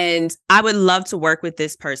 And I would love to work with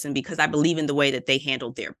this person because I believe in the way that they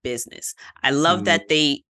handle their business. I love that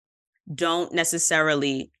they don't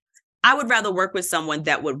necessarily, I would rather work with someone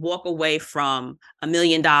that would walk away from $1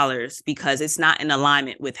 million because it's not in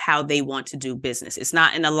alignment with how they want to do business. It's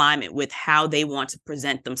not in alignment with how they want to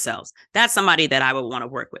present themselves. That's somebody that I would want to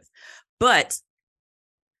work with. But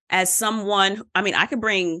as someone, I mean, I could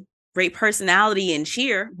bring great personality and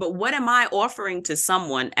cheer, but what am I offering to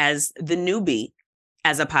someone as the newbie,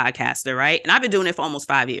 as a podcaster, right? And I've been doing it for almost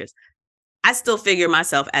 5 years. I still figure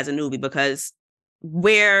myself as a newbie because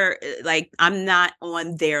I'm not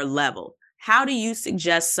on their level. How do you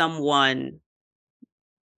suggest someone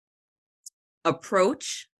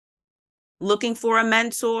approach looking for a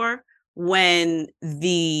mentor when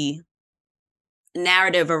the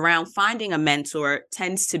narrative around finding a mentor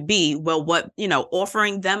tends to be, well, what,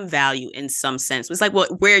 offering them value in some sense. It's like,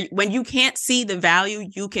 when you can't see the value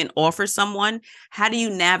you can offer someone, how do you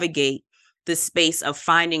navigate the space of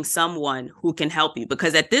finding someone who can help you?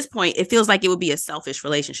 Because at this point, it feels like it would be a selfish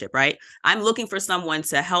relationship, right? I'm looking for someone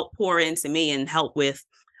to help pour into me and help with,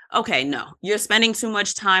 okay, no, you're spending too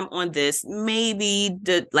much time on this. Maybe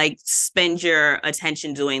spend your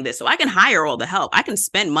attention doing this. So I can hire all the help. I can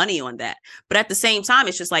spend money on that. But at the same time,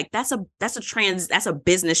 it's just like, that's a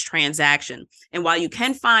business transaction. And while you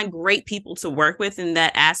can find great people to work with in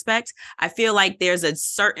that aspect, I feel like there's a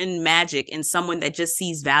certain magic in someone that just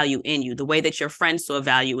sees value in you, the way that your friends saw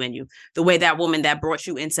value in you, the way that woman that brought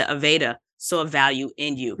you into Aveda saw value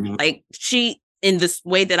in you. Mhm. Like in this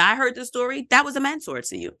way that I heard the story, that was a mentor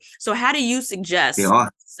to you. So how do you suggest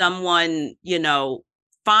someone,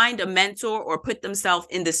 find a mentor or put themselves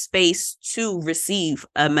in the space to receive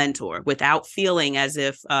a mentor without feeling as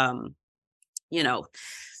if,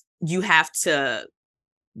 you have to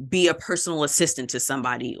be a personal assistant to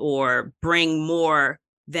somebody or bring more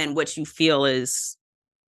than what you feel is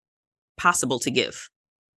possible to give?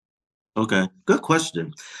 Okay, good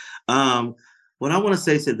question. What I want to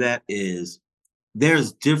say to that is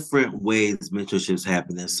there's different ways mentorships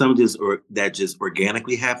happen. There's some that just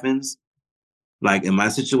organically happens. Like in my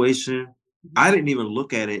situation, I didn't even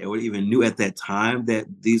look at it or even knew at that time that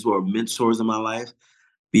these were mentors in my life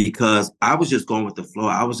because I was just going with the flow.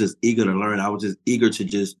 I was just eager to learn. I was just eager to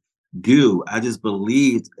just do. I just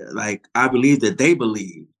believed, I believed that they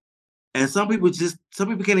believed. And some people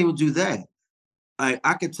can't even do that.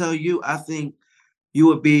 I can tell you, I think you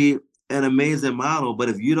would be an amazing model, but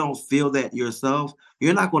if you don't feel that yourself,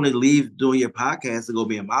 you're not going to leave doing your podcast to go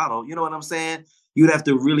be a model. You know what I'm saying? You'd have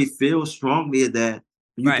to really feel strongly that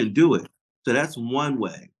you Right. can do it. So that's one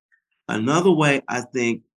way. Another way I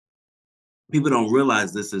think people don't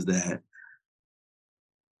realize this is that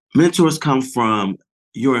mentors come from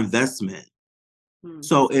your investment.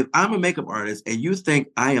 So if I'm a makeup artist and you think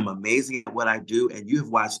I am amazing at what I do and you have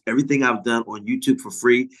watched everything I've done on YouTube for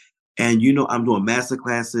free and I'm doing master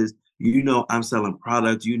classes, I'm selling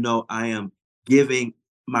products, I am giving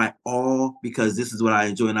my all because this is what I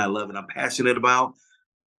enjoy and I love and I'm passionate about.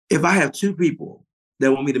 If I have two people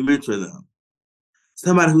that want me to mentor them,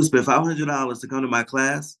 somebody who spent $500 to come to my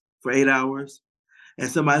class for 8 hours and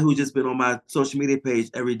somebody who just been on my social media page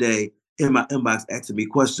every day in my inbox asking me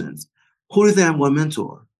questions, who do you think I'm going to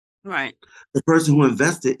mentor? Right. The person who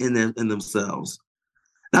invested in themselves.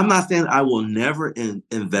 Now, I'm not saying I will never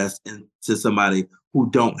invest into somebody who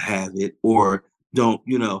don't have it or don't,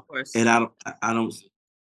 and I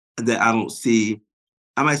don't see,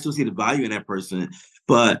 I might still see the value in that person,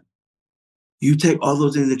 but you take all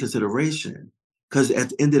those things into consideration because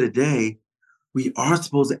at the end of the day, we are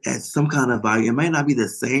supposed to add some kind of value. It might not be the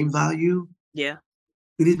same value. Yeah.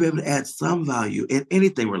 We need to be able to add some value in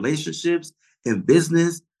anything, relationships, in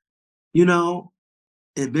business, in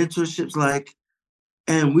mentorships,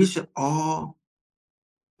 and we should all,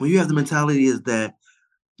 when you have the mentality is that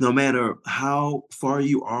no matter how far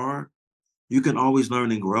you are, you can always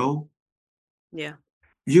learn and grow. Yeah.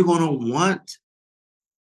 You're going to want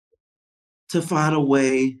to find a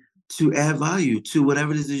way to add value to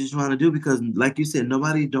whatever it is that you're trying to do. Because like you said,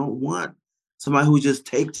 nobody don't want somebody who just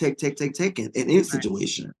take in any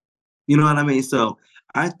situation. You know what I mean? So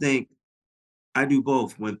I think I do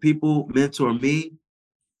both. When people mentor me,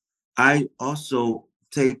 I also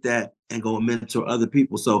take that and go and mentor other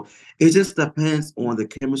people. So it just depends on the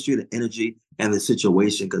chemistry, the energy, and the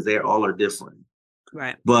situation because they all are different.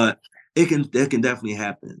 Right. But it can definitely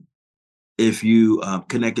happen if you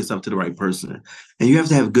connect yourself to the right person. And you have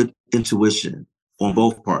to have good intuition on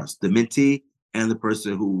both parts, the mentee and the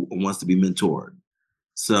person who wants to be mentored.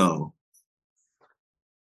 So.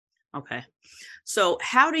 Okay. So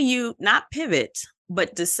how do you not pivot,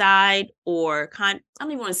 but decide I don't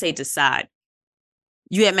even want to say decide.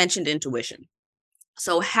 You had mentioned intuition.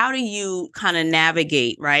 So how do you kind of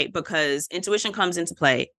navigate, right? Because intuition comes into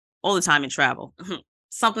play all the time in travel.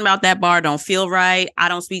 Something about that bar don't feel right. I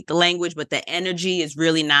don't speak the language, but the energy is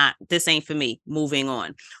really not, this ain't for me, moving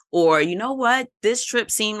on. Or, you know what? This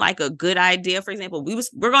trip seemed like a good idea. For example,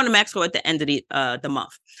 we're going to Mexico at the end of the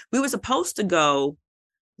month. We were supposed to go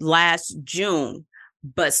last June,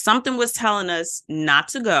 but something was telling us not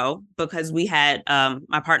to go because we had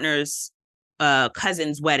my partner's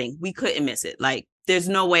cousin's wedding. We couldn't miss it. Like, there's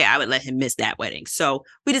no way I would let him miss that wedding. So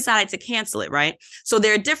we decided to cancel it, right? So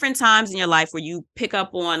there are different times in your life where you pick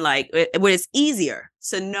up on where it's easier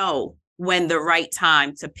to know when the right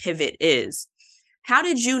time to pivot is. How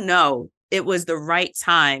did you know it was the right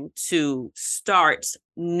time to start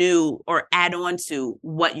new or add on to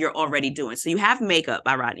what you're already doing. So you have Makeup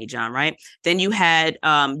by Rodney Jon, right? Then you had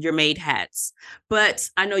your made hats, but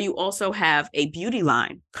I know you also have a beauty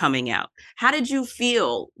line coming out. How did you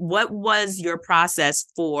feel? What was your process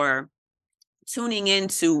for tuning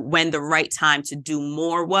into when the right time to do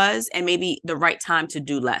more was, and maybe the right time to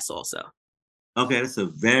do less also? Okay, that's a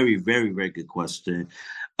very, very, very good question.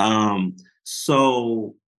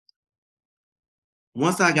 So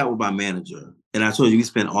once I got with my manager, and I told you we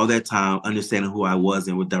spent all that time understanding who I was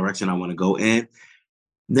and what direction I want to go in,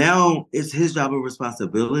 now it's his job and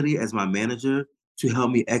responsibility as my manager to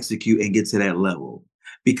help me execute and get to that level.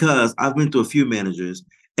 Because I've been through a few managers,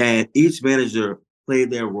 and each manager played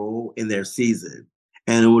their role in their season.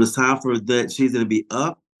 And when it's time for that season to be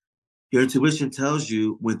up, your intuition tells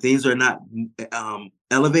you when things are not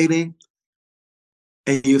elevating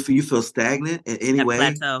and you feel stagnant in any That way,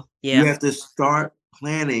 plateau. you Yeah. have to start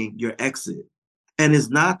planning your exit. And it's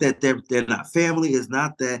not that they're not family. It's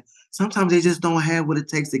not that sometimes they just don't have what it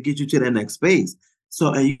takes to get you to that next space.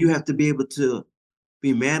 So, and you have to be able to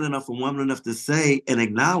be man enough and woman enough to say and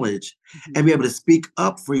acknowledge and be able to speak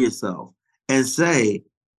up for yourself and say,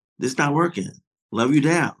 this not working. Love you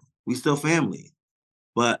down. We still family.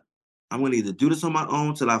 But I'm going to either do this on my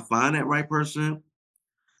own till I find that right person,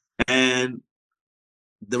 and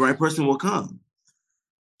the right person will come.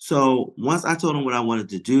 So once I told him what I wanted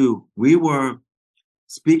to do, we were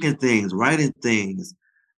speaking things, writing things.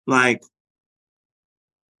 Like,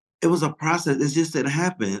 it was a process. It just didn't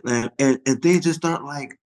happen. And things just start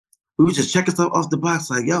like, we were just checking stuff off the box,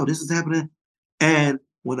 like, yo, this is happening. And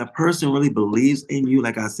when a person really believes in you,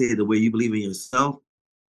 like I said, the way you believe in yourself,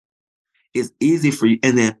 it's easy for you.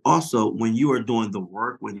 And then also when you are doing the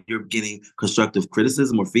work, when you're getting constructive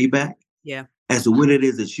criticism or feedback, Yeah. as to what it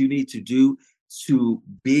is that you need to do to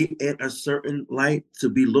be in a certain light, to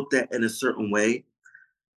be looked at in a certain way.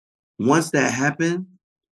 Once that happens,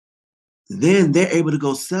 then they're able to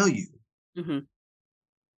go sell you. Mm-hmm.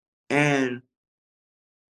 And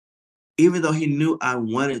even though he knew I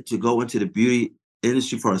wanted to go into the beauty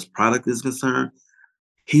industry for his product is concerned,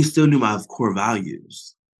 he still knew my core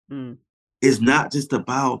values. Mm. It's not just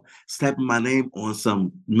about slapping my name on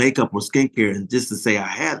some makeup or skincare and just to say I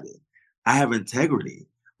have it. I have integrity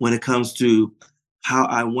when it comes to how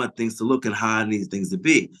I want things to look and how I need things to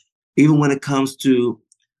be. Even when it comes to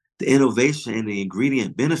the innovation and the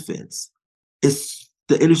ingredient benefits,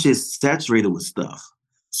 the industry is saturated with stuff.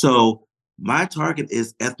 So my target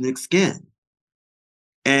is ethnic skin.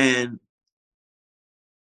 And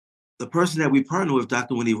the person that we partner with,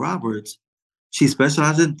 Dr. Wendy Roberts, she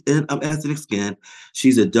specializes in ethnic skin.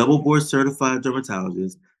 She's a double board certified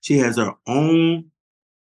dermatologist. She has her own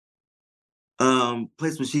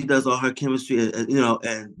place where she does all her chemistry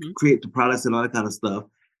and create the products and all that kind of stuff.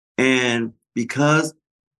 And because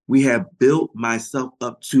we have built myself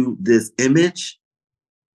up to this image,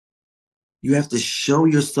 you have to show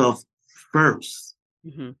yourself first.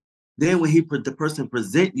 Mm-hmm. Then when the person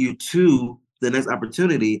present you to the next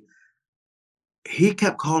opportunity, he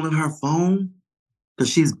kept calling her phone because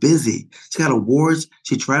she's busy. She got awards.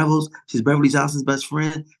 She travels. She's Beverly Johnson's best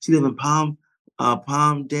friend. She lives in Palm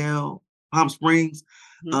Springs,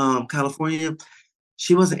 California.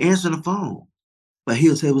 She wasn't answering the phone, but he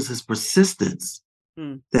would say it was his persistence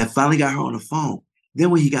that finally got her on the phone. Then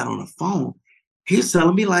when he got on the phone, he's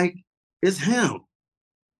telling me like it's him,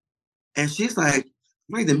 and she's like,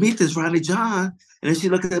 "I need to meet this Rodney Jon." And then she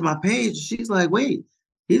looked at my page. She's like, "Wait,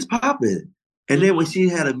 he's popping." And then when she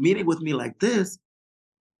had a meeting with me like this,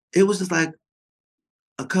 it was just like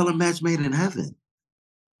a color match made in heaven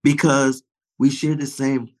because we shared the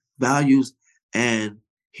same values, and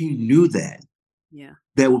he knew that. Yeah.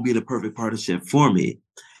 That would be the perfect partnership for me.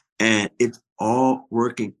 And it's all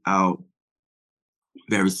working out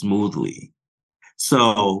very smoothly.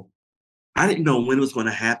 So I didn't know when it was going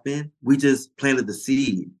to happen. We just planted the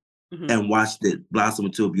seed and watched it blossom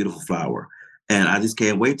into a beautiful flower. And I just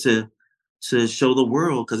can't wait to show the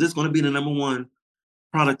world, because it's going to be the #1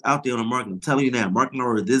 product out there on the market. I'm telling you now, marketing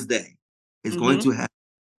order this day. It's going to happen.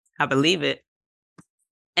 I believe it.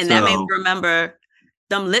 And that made me So remember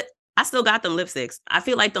I still got them lipsticks. I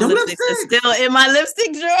feel like them the lipsticks are still in my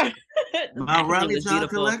lipstick drawer. The my packaging Rodney was Jon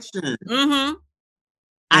beautiful. collection.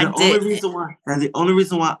 I And did. the only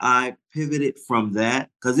reason why I pivoted from that,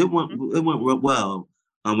 because it went real well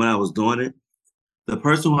when I was doing it. The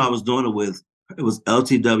person who I was doing it with, it was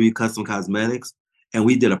LTW Custom Cosmetics, and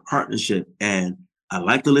we did a partnership. And I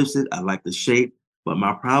like the lipstick, I like the shape, but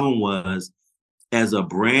my problem was, as a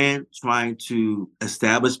brand trying to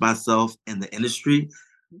establish myself in the industry,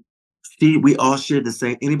 we all shared the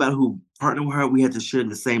same. Anybody who partnered with her, we had to share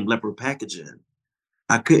the same leopard packaging.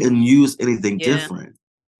 I couldn't use anything Yeah. different.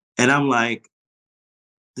 And I'm like,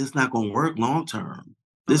 this is not going to work long term.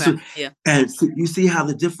 This Okay. is, Yeah. and so you see how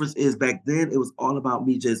the difference is. Back then, it was all about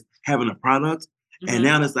me just having a product, and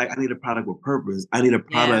now it's like I need a product with purpose. I need a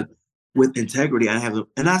Yeah. product with integrity. And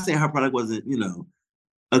not saying her product wasn't,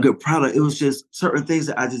 a good product. It was just certain things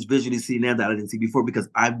that I just visually see now that I didn't see before because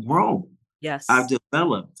I've grown, I've Yes.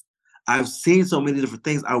 developed, I've seen so many different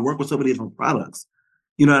things. I work with so many different products.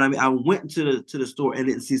 You know what I mean? I went to the store and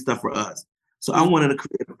didn't see stuff for us. So I wanted to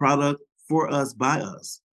create a product for us, by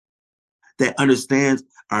us, that understands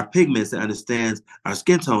our pigments, that understands our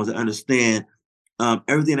skin tones, that understand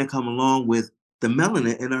everything that come along with the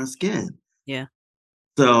melanin in our skin. Yeah.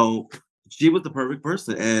 So she was the perfect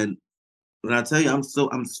person. And when I tell you, I'm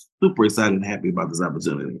super excited and happy about this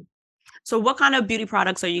opportunity. So what kind of beauty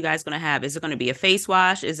products are you guys going to have? Is it going to be a face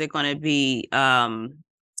wash? Is it going to be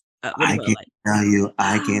what do you can't like? tell you.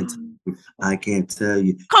 I can't tell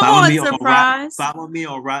you. Come Follow on, me surprise. follow me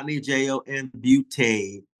on Rodney Jon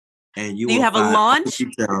Beauty, and you Do you will have a find all the launch?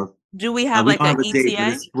 details. Do we have We like don't a have a date, but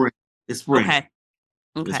ETA? it's spring. It's spring. Okay.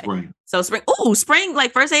 It's Okay. spring. So spring. Oh, spring,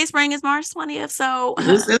 like first day of spring is March 20th. So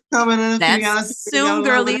It's coming in a few. that's You got soon, a little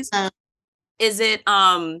bit of girlies. time. Is it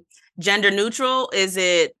gender neutral? Is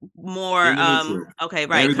it more Gender neutral. okay,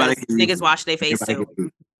 right? Everybody Because can use niggas it. wash their face Everybody too. can use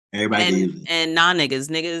it. Everybody can use it. And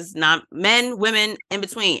non-niggas, not men, women, in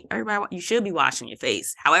between. Everybody, you should be washing your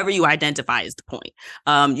face. However you identify is the point.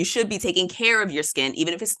 You should be taking care of your skin,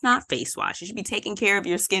 even if it's not face wash. You should be taking care of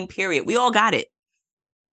your skin, period. We all got it.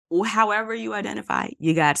 However you identify,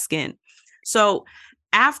 you got skin. So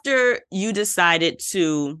after you decided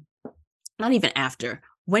to, not even after,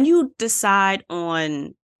 when you decide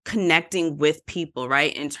on connecting with people,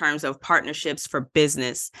 right, in terms of partnerships for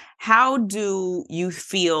business, how do you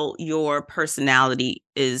feel your personality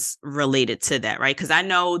is related to that, right? Because I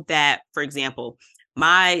know that, for example,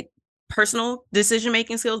 my personal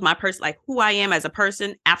decision-making skills, like who I am as a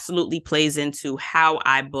person absolutely plays into how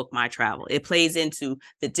I book my travel. It plays into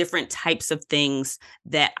the different types of things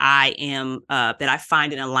that I am, that I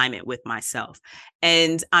find in alignment with myself.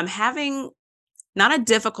 And I'm having not a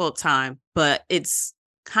difficult time, but it's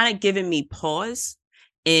kind of given me pause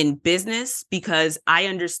in business because I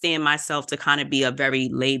understand myself to kind of be a very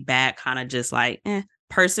laid back, kind of just like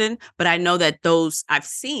person. But I know that I've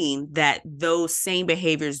seen that those same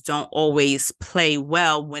behaviors don't always play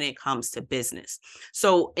well when it comes to business.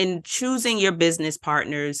 So in choosing your business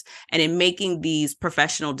partners and in making these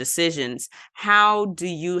professional decisions, how do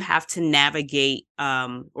you have to navigate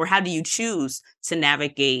or how do you choose to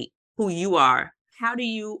navigate who you are? How do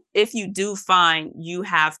you, if you do find you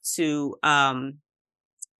have to,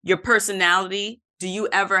 your personality, do you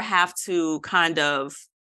ever have to do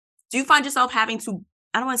you find yourself having to,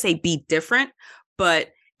 I don't want to say be different, but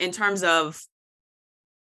in terms of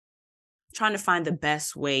trying to find the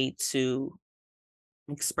best way to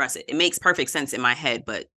express it? It makes perfect sense in my head,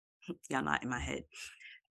 but y'all not in my head.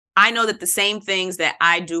 I know that the same things that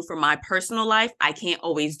I do for my personal life, I can't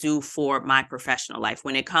always do for my professional life.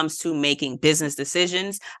 When it comes to making business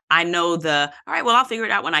decisions, I know all right, well, I'll figure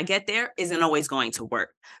it out when I get there isn't always going to work.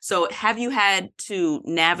 So have you had to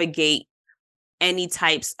navigate any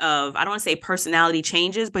types of, I don't want to say personality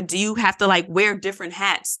changes, but do you have to like wear different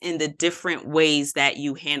hats in the different ways that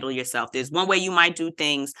you handle yourself? There's one way you might do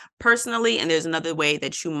things personally, and there's another way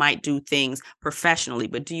that you might do things professionally.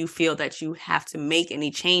 But do you feel that you have to make any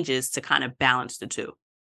changes to kind of balance the two?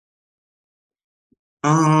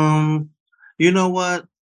 You know what?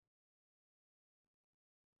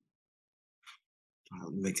 I'll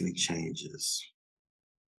make any changes.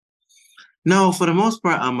 No, for the most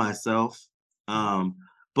part, I'm myself.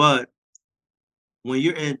 But when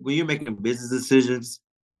you're making business decisions,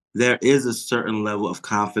 there is a certain level of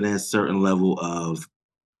confidence, certain level of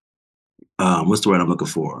what's the word I'm looking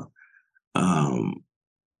for?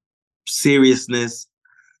 Seriousness.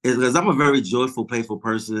 Because I'm a very joyful, playful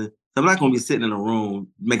person. I'm not going to be sitting in a room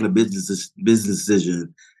making a business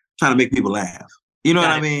decision, trying to make people laugh. You know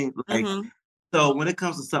what I mean? Like, so when it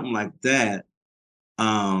comes to something like that,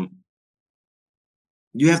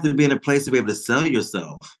 you have to be in a place to be able to sell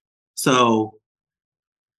yourself. So,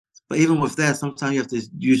 but even with that, sometimes you have to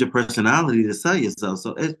use your personality to sell yourself.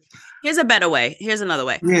 So here's a better way. Here's another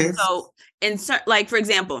way. Yes. So like, for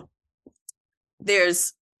example,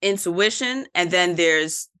 there's intuition, and then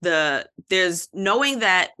there's knowing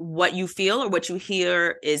that what you feel or what you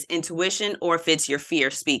hear is intuition, or if it's your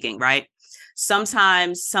fear speaking, right?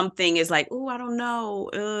 Sometimes something is like, oh, I don't know.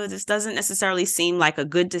 This doesn't necessarily seem like a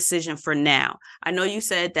good decision for now. I know you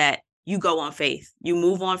said that you go on faith, you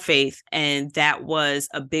move on faith. And that was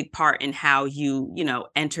a big part in how you,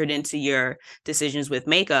 entered into your decisions with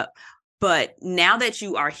makeup. But now that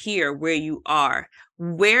you are here where you are,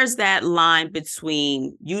 where's that line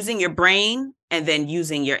between using your brain and then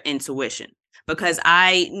using your intuition? Because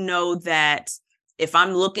I know that if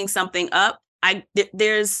I'm looking something up,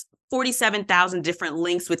 there's 47,000 different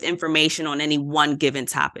links with information on any one given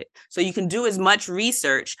topic. So you can do as much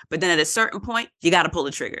research, but then at a certain point, you got to pull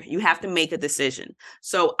the trigger. You have to make a decision.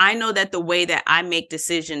 So I know that the way that I make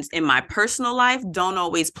decisions in my personal life don't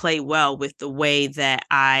always play well with the way that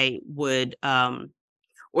I would,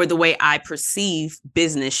 or the way I perceive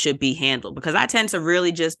business should be handled, because I tend to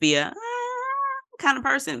really just be a kind of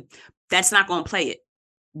person that's not going to play it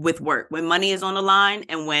with work. When money is on the line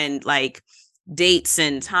and when like dates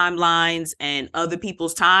and timelines and other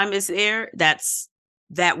people's time is there,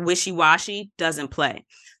 that wishy-washy doesn't play.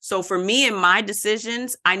 So for me and my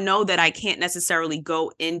decisions, I know that I can't necessarily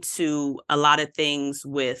go into a lot of things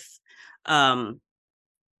with Dana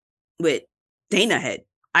head.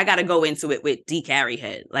 I got to go into it with D Carey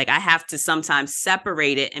head. Like I have to sometimes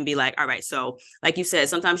separate it and be like, all right, so like you said,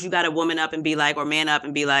 sometimes you got to woman up and be like, or man up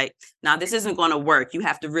and be like, nah, this isn't going to work. You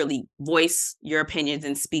have to really voice your opinions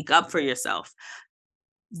and speak up for yourself.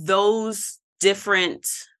 Those different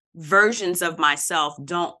versions of myself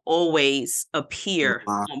don't always appear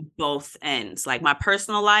on both ends. Like my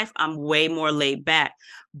personal life, I'm way more laid back.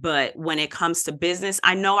 But when it comes to business,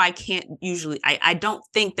 I know I can't usually, I don't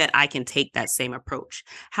think that I can take that same approach.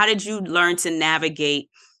 How did you learn to navigate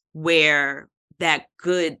where that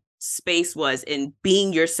good space was in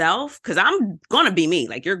being yourself? Because I'm going to be me.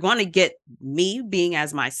 Like you're going to get me being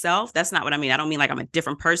as myself. That's not what I mean. I don't mean like I'm a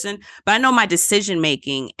different person, but I know my decision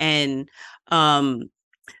making and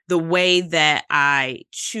the way that I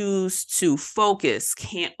choose to focus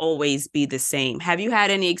can't always be the same. Have you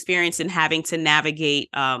had any experience in having to navigate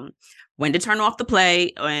when to turn off the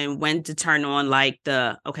play and when to turn on like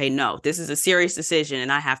okay, no, this is a serious decision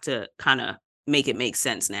and I have to kind of make it make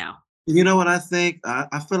sense now? You know what I think?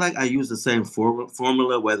 I feel like I use the same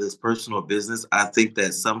formula, whether it's personal or business. I think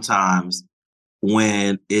that sometimes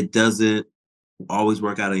when it doesn't always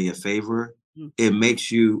work out in your favor, it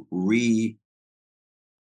makes you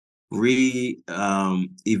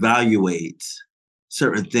evaluate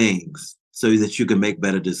certain things so that you can make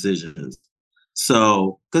better decisions.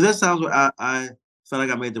 So, because there's times where I felt like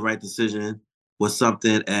I made the right decision with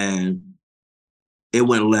something and it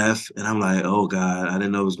went left, and I'm like, oh God, I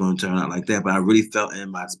didn't know it was going to turn out like that, but I really felt in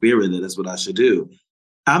my spirit that that's what I should do.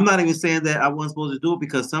 I'm not even saying that I wasn't supposed to do it,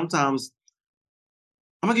 because sometimes,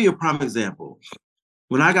 I'm gonna give you a prime example.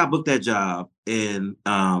 When I got booked that job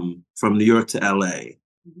from New York to LA,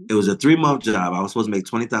 it was a 3-month job. I was supposed to make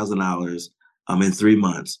 $20,000 in 3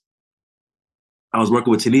 months. I was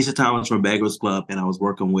working with Tanisha Thomas from Bagels Club, and I was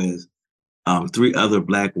working with 3 other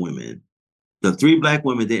Black women. The 3 Black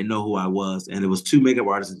women didn't know who I was, and it was 2 makeup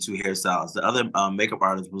artists and 2 hairstylists. The other makeup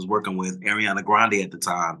artist was working with Ariana Grande at the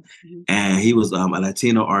time, and he was a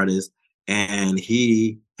Latino artist, and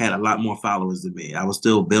he had a lot more followers than me. I was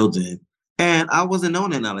still building, and I wasn't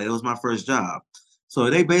known in LA. It was my first job. So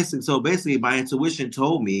basically, my intuition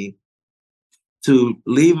told me to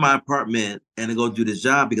leave my apartment and to go do this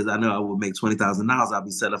job, because I know I would make $20,000. I'll be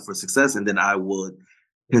set up for success, and then I would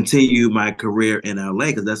continue my career in LA,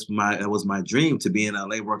 because that was my dream, to be in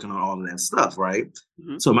LA working on all of that stuff, right?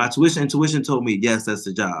 So my intuition told me, yes, that's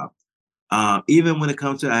the job. Even when it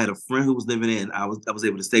comes to, I had a friend who was living in, I was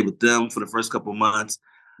able to stay with them for the first couple of months.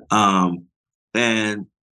 And to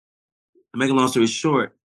make a long story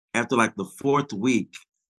short, after like the 4th week,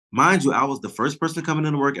 mind you, I was the first person coming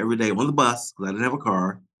into work every day on the bus because I didn't have a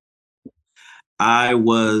car. I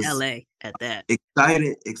was LA at that.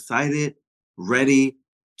 excited, ready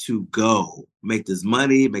to go, make this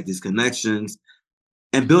money, make these connections,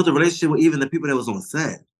 and build a relationship with even the people that was on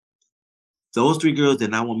set. Those 3 girls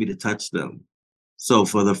did not want me to touch them. So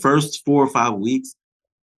for the first 4 or 5 weeks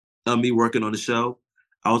of me working on the show,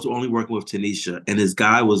 I was only working with Tanisha, and this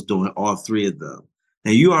guy was doing all 3 of them.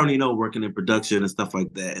 And you already know, working in production and stuff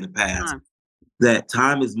like that in the past, that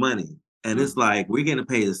time is money. And it's like, we're getting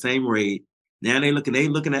paid the same rate. Now they looking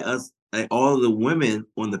at us, like all of the women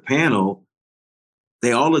on the panel,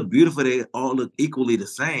 they all look beautiful. They all look equally the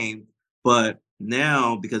same. But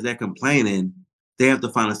now, because they're complaining, they have to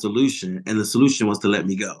find a solution. And the solution was to let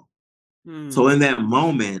me go. So in that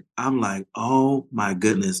moment, I'm like, oh my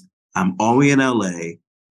goodness, I'm already in LA.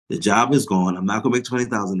 The job is gone. I'm not going to make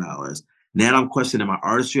 $20,000. Now I'm questioning my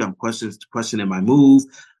artistry. I'm questioning my move.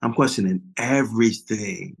 I'm questioning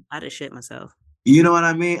everything. I just shit myself. You know what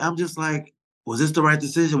I mean? I'm just like, was this the right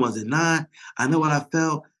decision? Was it not? I know what I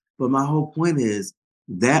felt. But my whole point is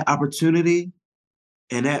that opportunity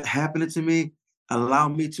and that happening to me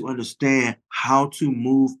allowed me to understand how to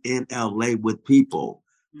move in LA with people.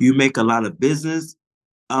 You make a lot of business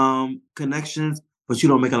connections, but you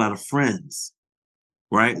don't make a lot of friends,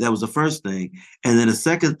 right? That was the first thing. And then the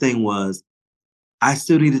second thing was I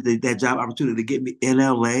still needed that job opportunity to get me in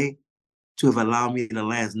LA to have allowed me the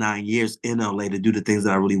last 9 years in LA to do the things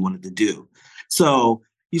that I really wanted to do. So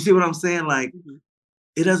you see what I'm saying? Like,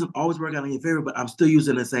 it doesn't always work out in your favor, but I'm still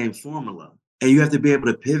using the same formula. And you have to be able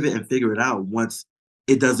to pivot and figure it out once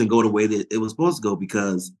it doesn't go the way that it was supposed to go,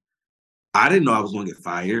 because I didn't know I was going to get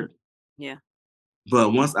fired. Yeah.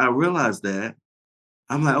 But once I realized that,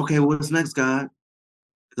 I'm like, okay, what's next, God?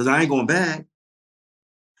 Because I ain't going back.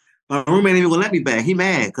 My roommate ain't even gonna let me back. He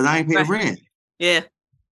mad because I ain't paid the rent. Yeah.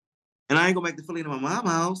 And I ain't going back to Philly to my mom's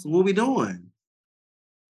house. What we doing?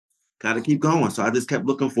 Got to keep going. So I just kept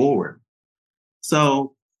looking forward.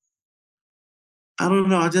 So I don't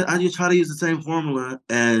know. I just try to use the same formula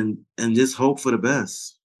and just hope for the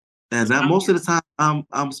best. And that most of the time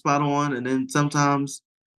I'm spot on, and then sometimes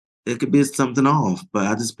it could be something off. But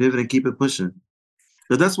I just pivot and keep it pushing.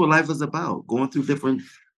 But that's what life is about: going through different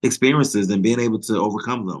experiences and being able to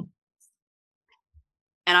overcome them.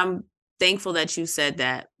 And I'm thankful that you said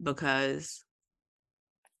that, because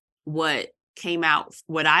what came out,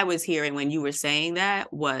 what I was hearing when you were saying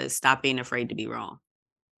that was stop being afraid to be wrong.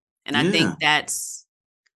 And I think that's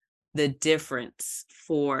the difference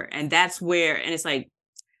and that's where, and it's like,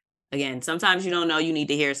 again, sometimes you don't know, you need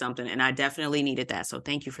to hear something. And I definitely needed that. So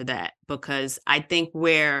thank you for that, because I think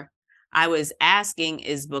where I was asking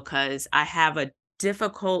is because I have a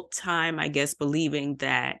difficult time, I guess, believing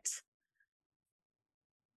that,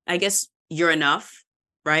 I guess, you're enough,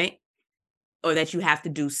 right? Or that you have to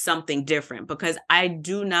do something different, because I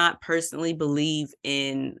do not personally believe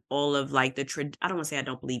in all of like I don't want to say I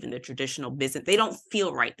don't believe in the traditional business. They don't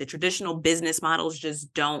feel right. The traditional business models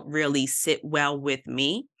just don't really sit well with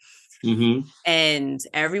me. Mm-hmm. And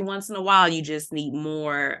every once in a while, you just need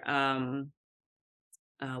more,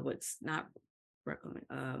 what's not recommend,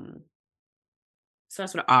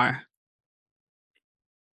 starts with an R.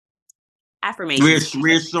 Affirmations.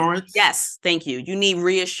 Reassurance. Yes. Thank you. You need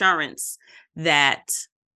reassurance that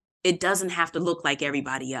it doesn't have to look like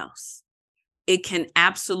everybody else. It can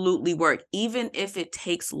absolutely work, even if it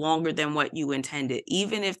takes longer than what you intended,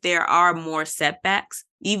 even if there are more setbacks,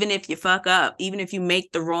 even if you fuck up, even if you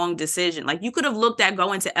make the wrong decision. Like, you could have looked at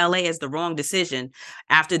going to LA as the wrong decision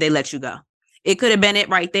after they let you go. It could have been it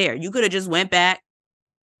right there. You could have just went back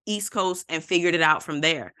East Coast and figured it out from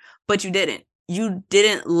there, but you didn't. You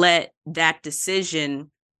didn't let that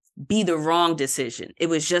decision be the wrong decision. It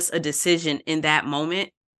was just a decision in that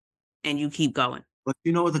moment, and you keep going. But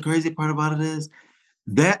you know what the crazy part about it is?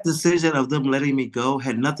 That decision of them letting me go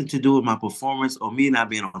had nothing to do with my performance or me not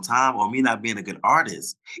being on time or me not being a good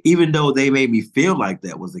artist, even though they made me feel like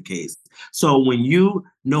that was the case. So when you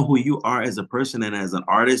know who you are as a person and as an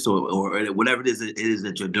artist, or whatever it is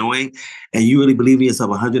that you're doing, and you really believe in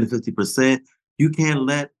yourself 150%, you can't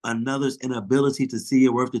let another's inability to see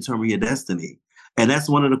your worth determine your destiny. And that's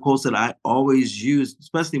one of the quotes that I always use,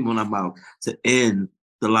 especially when I'm about to end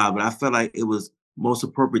the live. But I felt like it was most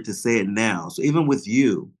appropriate to say it now. So even with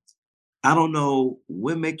you, I don't know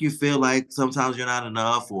what make you feel like sometimes you're not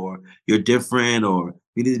enough or you're different or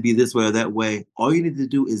you need to be this way or that way. All you need to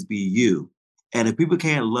do is be you. And if people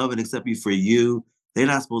can't love and accept you for you, they're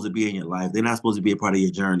not supposed to be in your life. They're not supposed to be a part of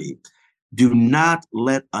your journey. Do not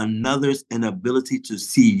let another's inability to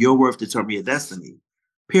see your worth determine your destiny.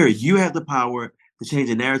 Period. You have the power to change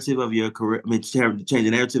the narrative of your career. I mean, to change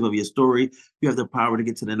the narrative of your story. You have the power to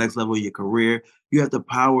get to the next level of your career. You have the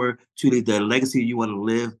power to leave the legacy you want to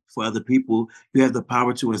live for other people. You have the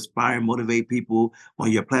power to inspire and motivate people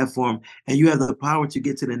on your platform. And you have the power to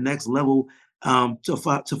get to the next level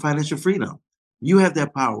to financial freedom. You have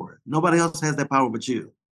that power. Nobody else has that power but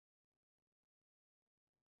you.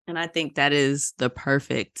 And I think that is the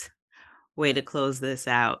perfect way to close this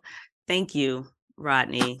out. Thank you,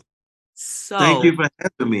 Rodney. Thank you for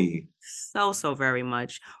having me. So very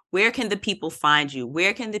much. Where can the people find you?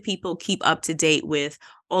 Where can the people keep up to date with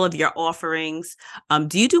all of your offerings?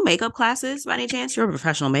 Do you do makeup classes by any chance? You're a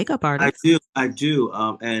professional makeup artist. I do.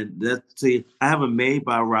 And I have a Made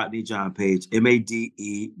by Rodney Jon page,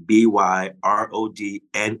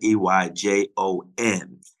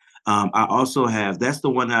 MadeByRodneyJon. I also have, that's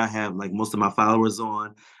the one that I have like most of my followers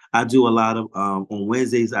on. I do a lot of, on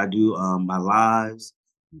Wednesdays, I do my lives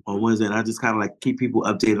on Wednesday, and I just kind of like keep people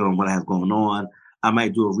updated on what I have going on. I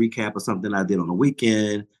might do a recap of something I did on the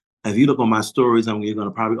weekend. If you look on my stories, you're going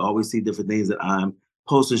to probably always see different things that I'm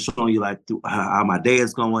posting showing you like how my day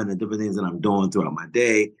is going and different things that I'm doing throughout my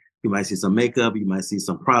day. You might see some makeup, you might see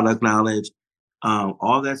some product knowledge.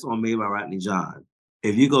 All that's on Made by Rodney Jon.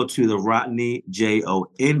 If you go to the Rodney Jon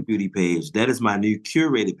beauty page, that is my new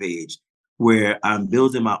curated page where I'm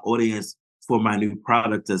building my audience for my new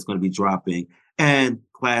product that's going to be dropping, and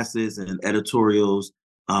classes and editorials,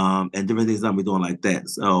 and different things I'll be doing like that.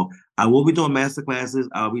 So I will be doing master classes.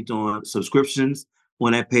 I'll be doing subscriptions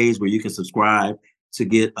on that page where you can subscribe to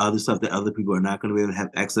get other stuff that other people are not going to be able to have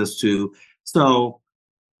access to. So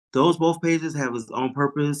those both pages have its own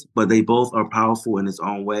purpose, but they both are powerful in its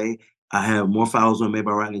own way. I have more followers on Made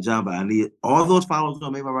by Rodney Jon, but I need all those followers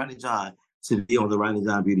on Made by Rodney Jon to be on the Rodney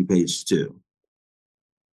Jon beauty page too.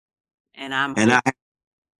 And I'm and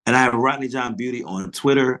I have Rodney Jon Beauty on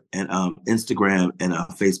Twitter and Instagram and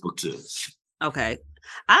Facebook too. okay.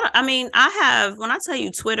 I mean, I have, when I tell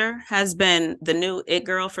you Twitter has been the new it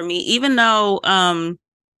girl for me, even though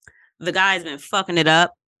the guy's been fucking it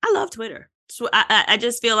up. I love Twitter. So I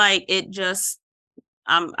just feel like it just,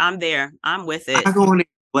 I'm there. I'm with it. I go in the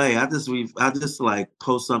play. I just like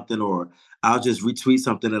post something, or I'll just retweet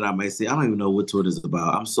something that I might say. I don't even know what Twitter's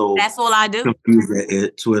about. I'm so that's all I do. confused at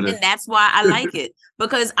it, Twitter. And that's why I like it,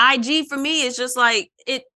 because IG for me is just like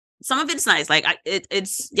it. Some of it's nice. Like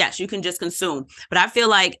it's yes, you can just consume, but I feel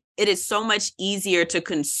like it is so much easier to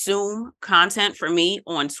consume content for me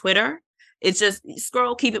on Twitter. It's just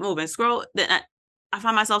scroll, keep it moving, scroll. I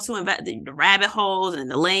find myself too invested in the rabbit holes and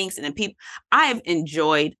the links and the people. I've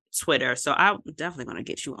enjoyed Twitter, so I'm definitely going to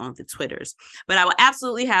get you on the Twitters. But I will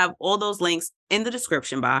absolutely have all those links in the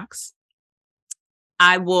description box.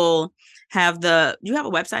 I will have you have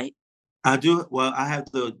a website? I do. Well, I have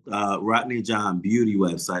the Rodney Jon Beauty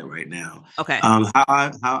website right now. Okay. How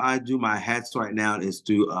I do my hats right now is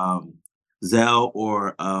through Zelle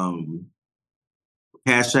or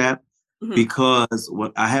Cash App, because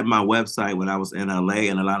when I had my website when I was in LA,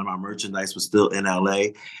 and a lot of my merchandise was still in LA,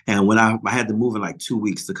 and when I had to move in like 2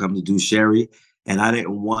 weeks to come to do Sherry, and I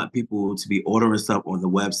didn't want people to be ordering stuff on the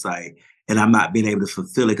website and I'm not being able to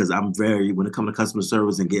fulfill it, because I'm when it comes to customer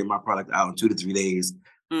service and getting my product out in 2 to 3 days.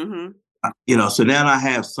 So now I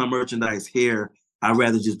have some merchandise here. I'd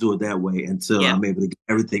rather just do it that way until I'm able to get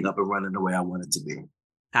everything up and running the way I want it to be.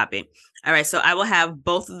 Copy. All right. So I will have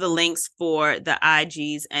both of the links for the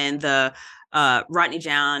IGs and the Rodney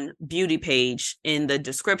Jon Beauty page in the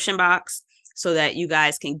description box so that you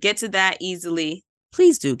guys can get to that easily.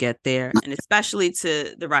 Please do get there, and especially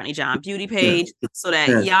to the Rodney Jon Beauty page so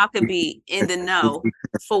that y'all could be in the know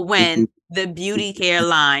for when the beauty care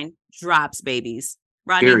line drops, babies.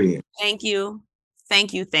 Rodney, thank you.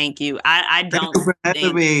 Thank you. I don't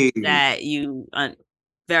think that you I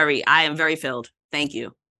am very filled. Thank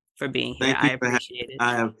you for being here. I appreciate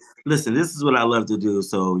it. Listen, this is what I love to do.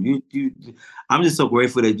 So I'm just so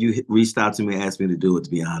grateful that you reached out to me and asked me to do it, to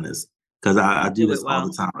be honest, because I do this all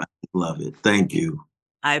the time. I love it. Thank you.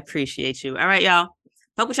 I appreciate you. All right, y'all.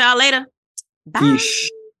 Talk with y'all later. Bye.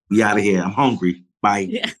 We out of here. I'm hungry. Bye.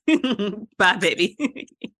 Yeah. Bye, baby.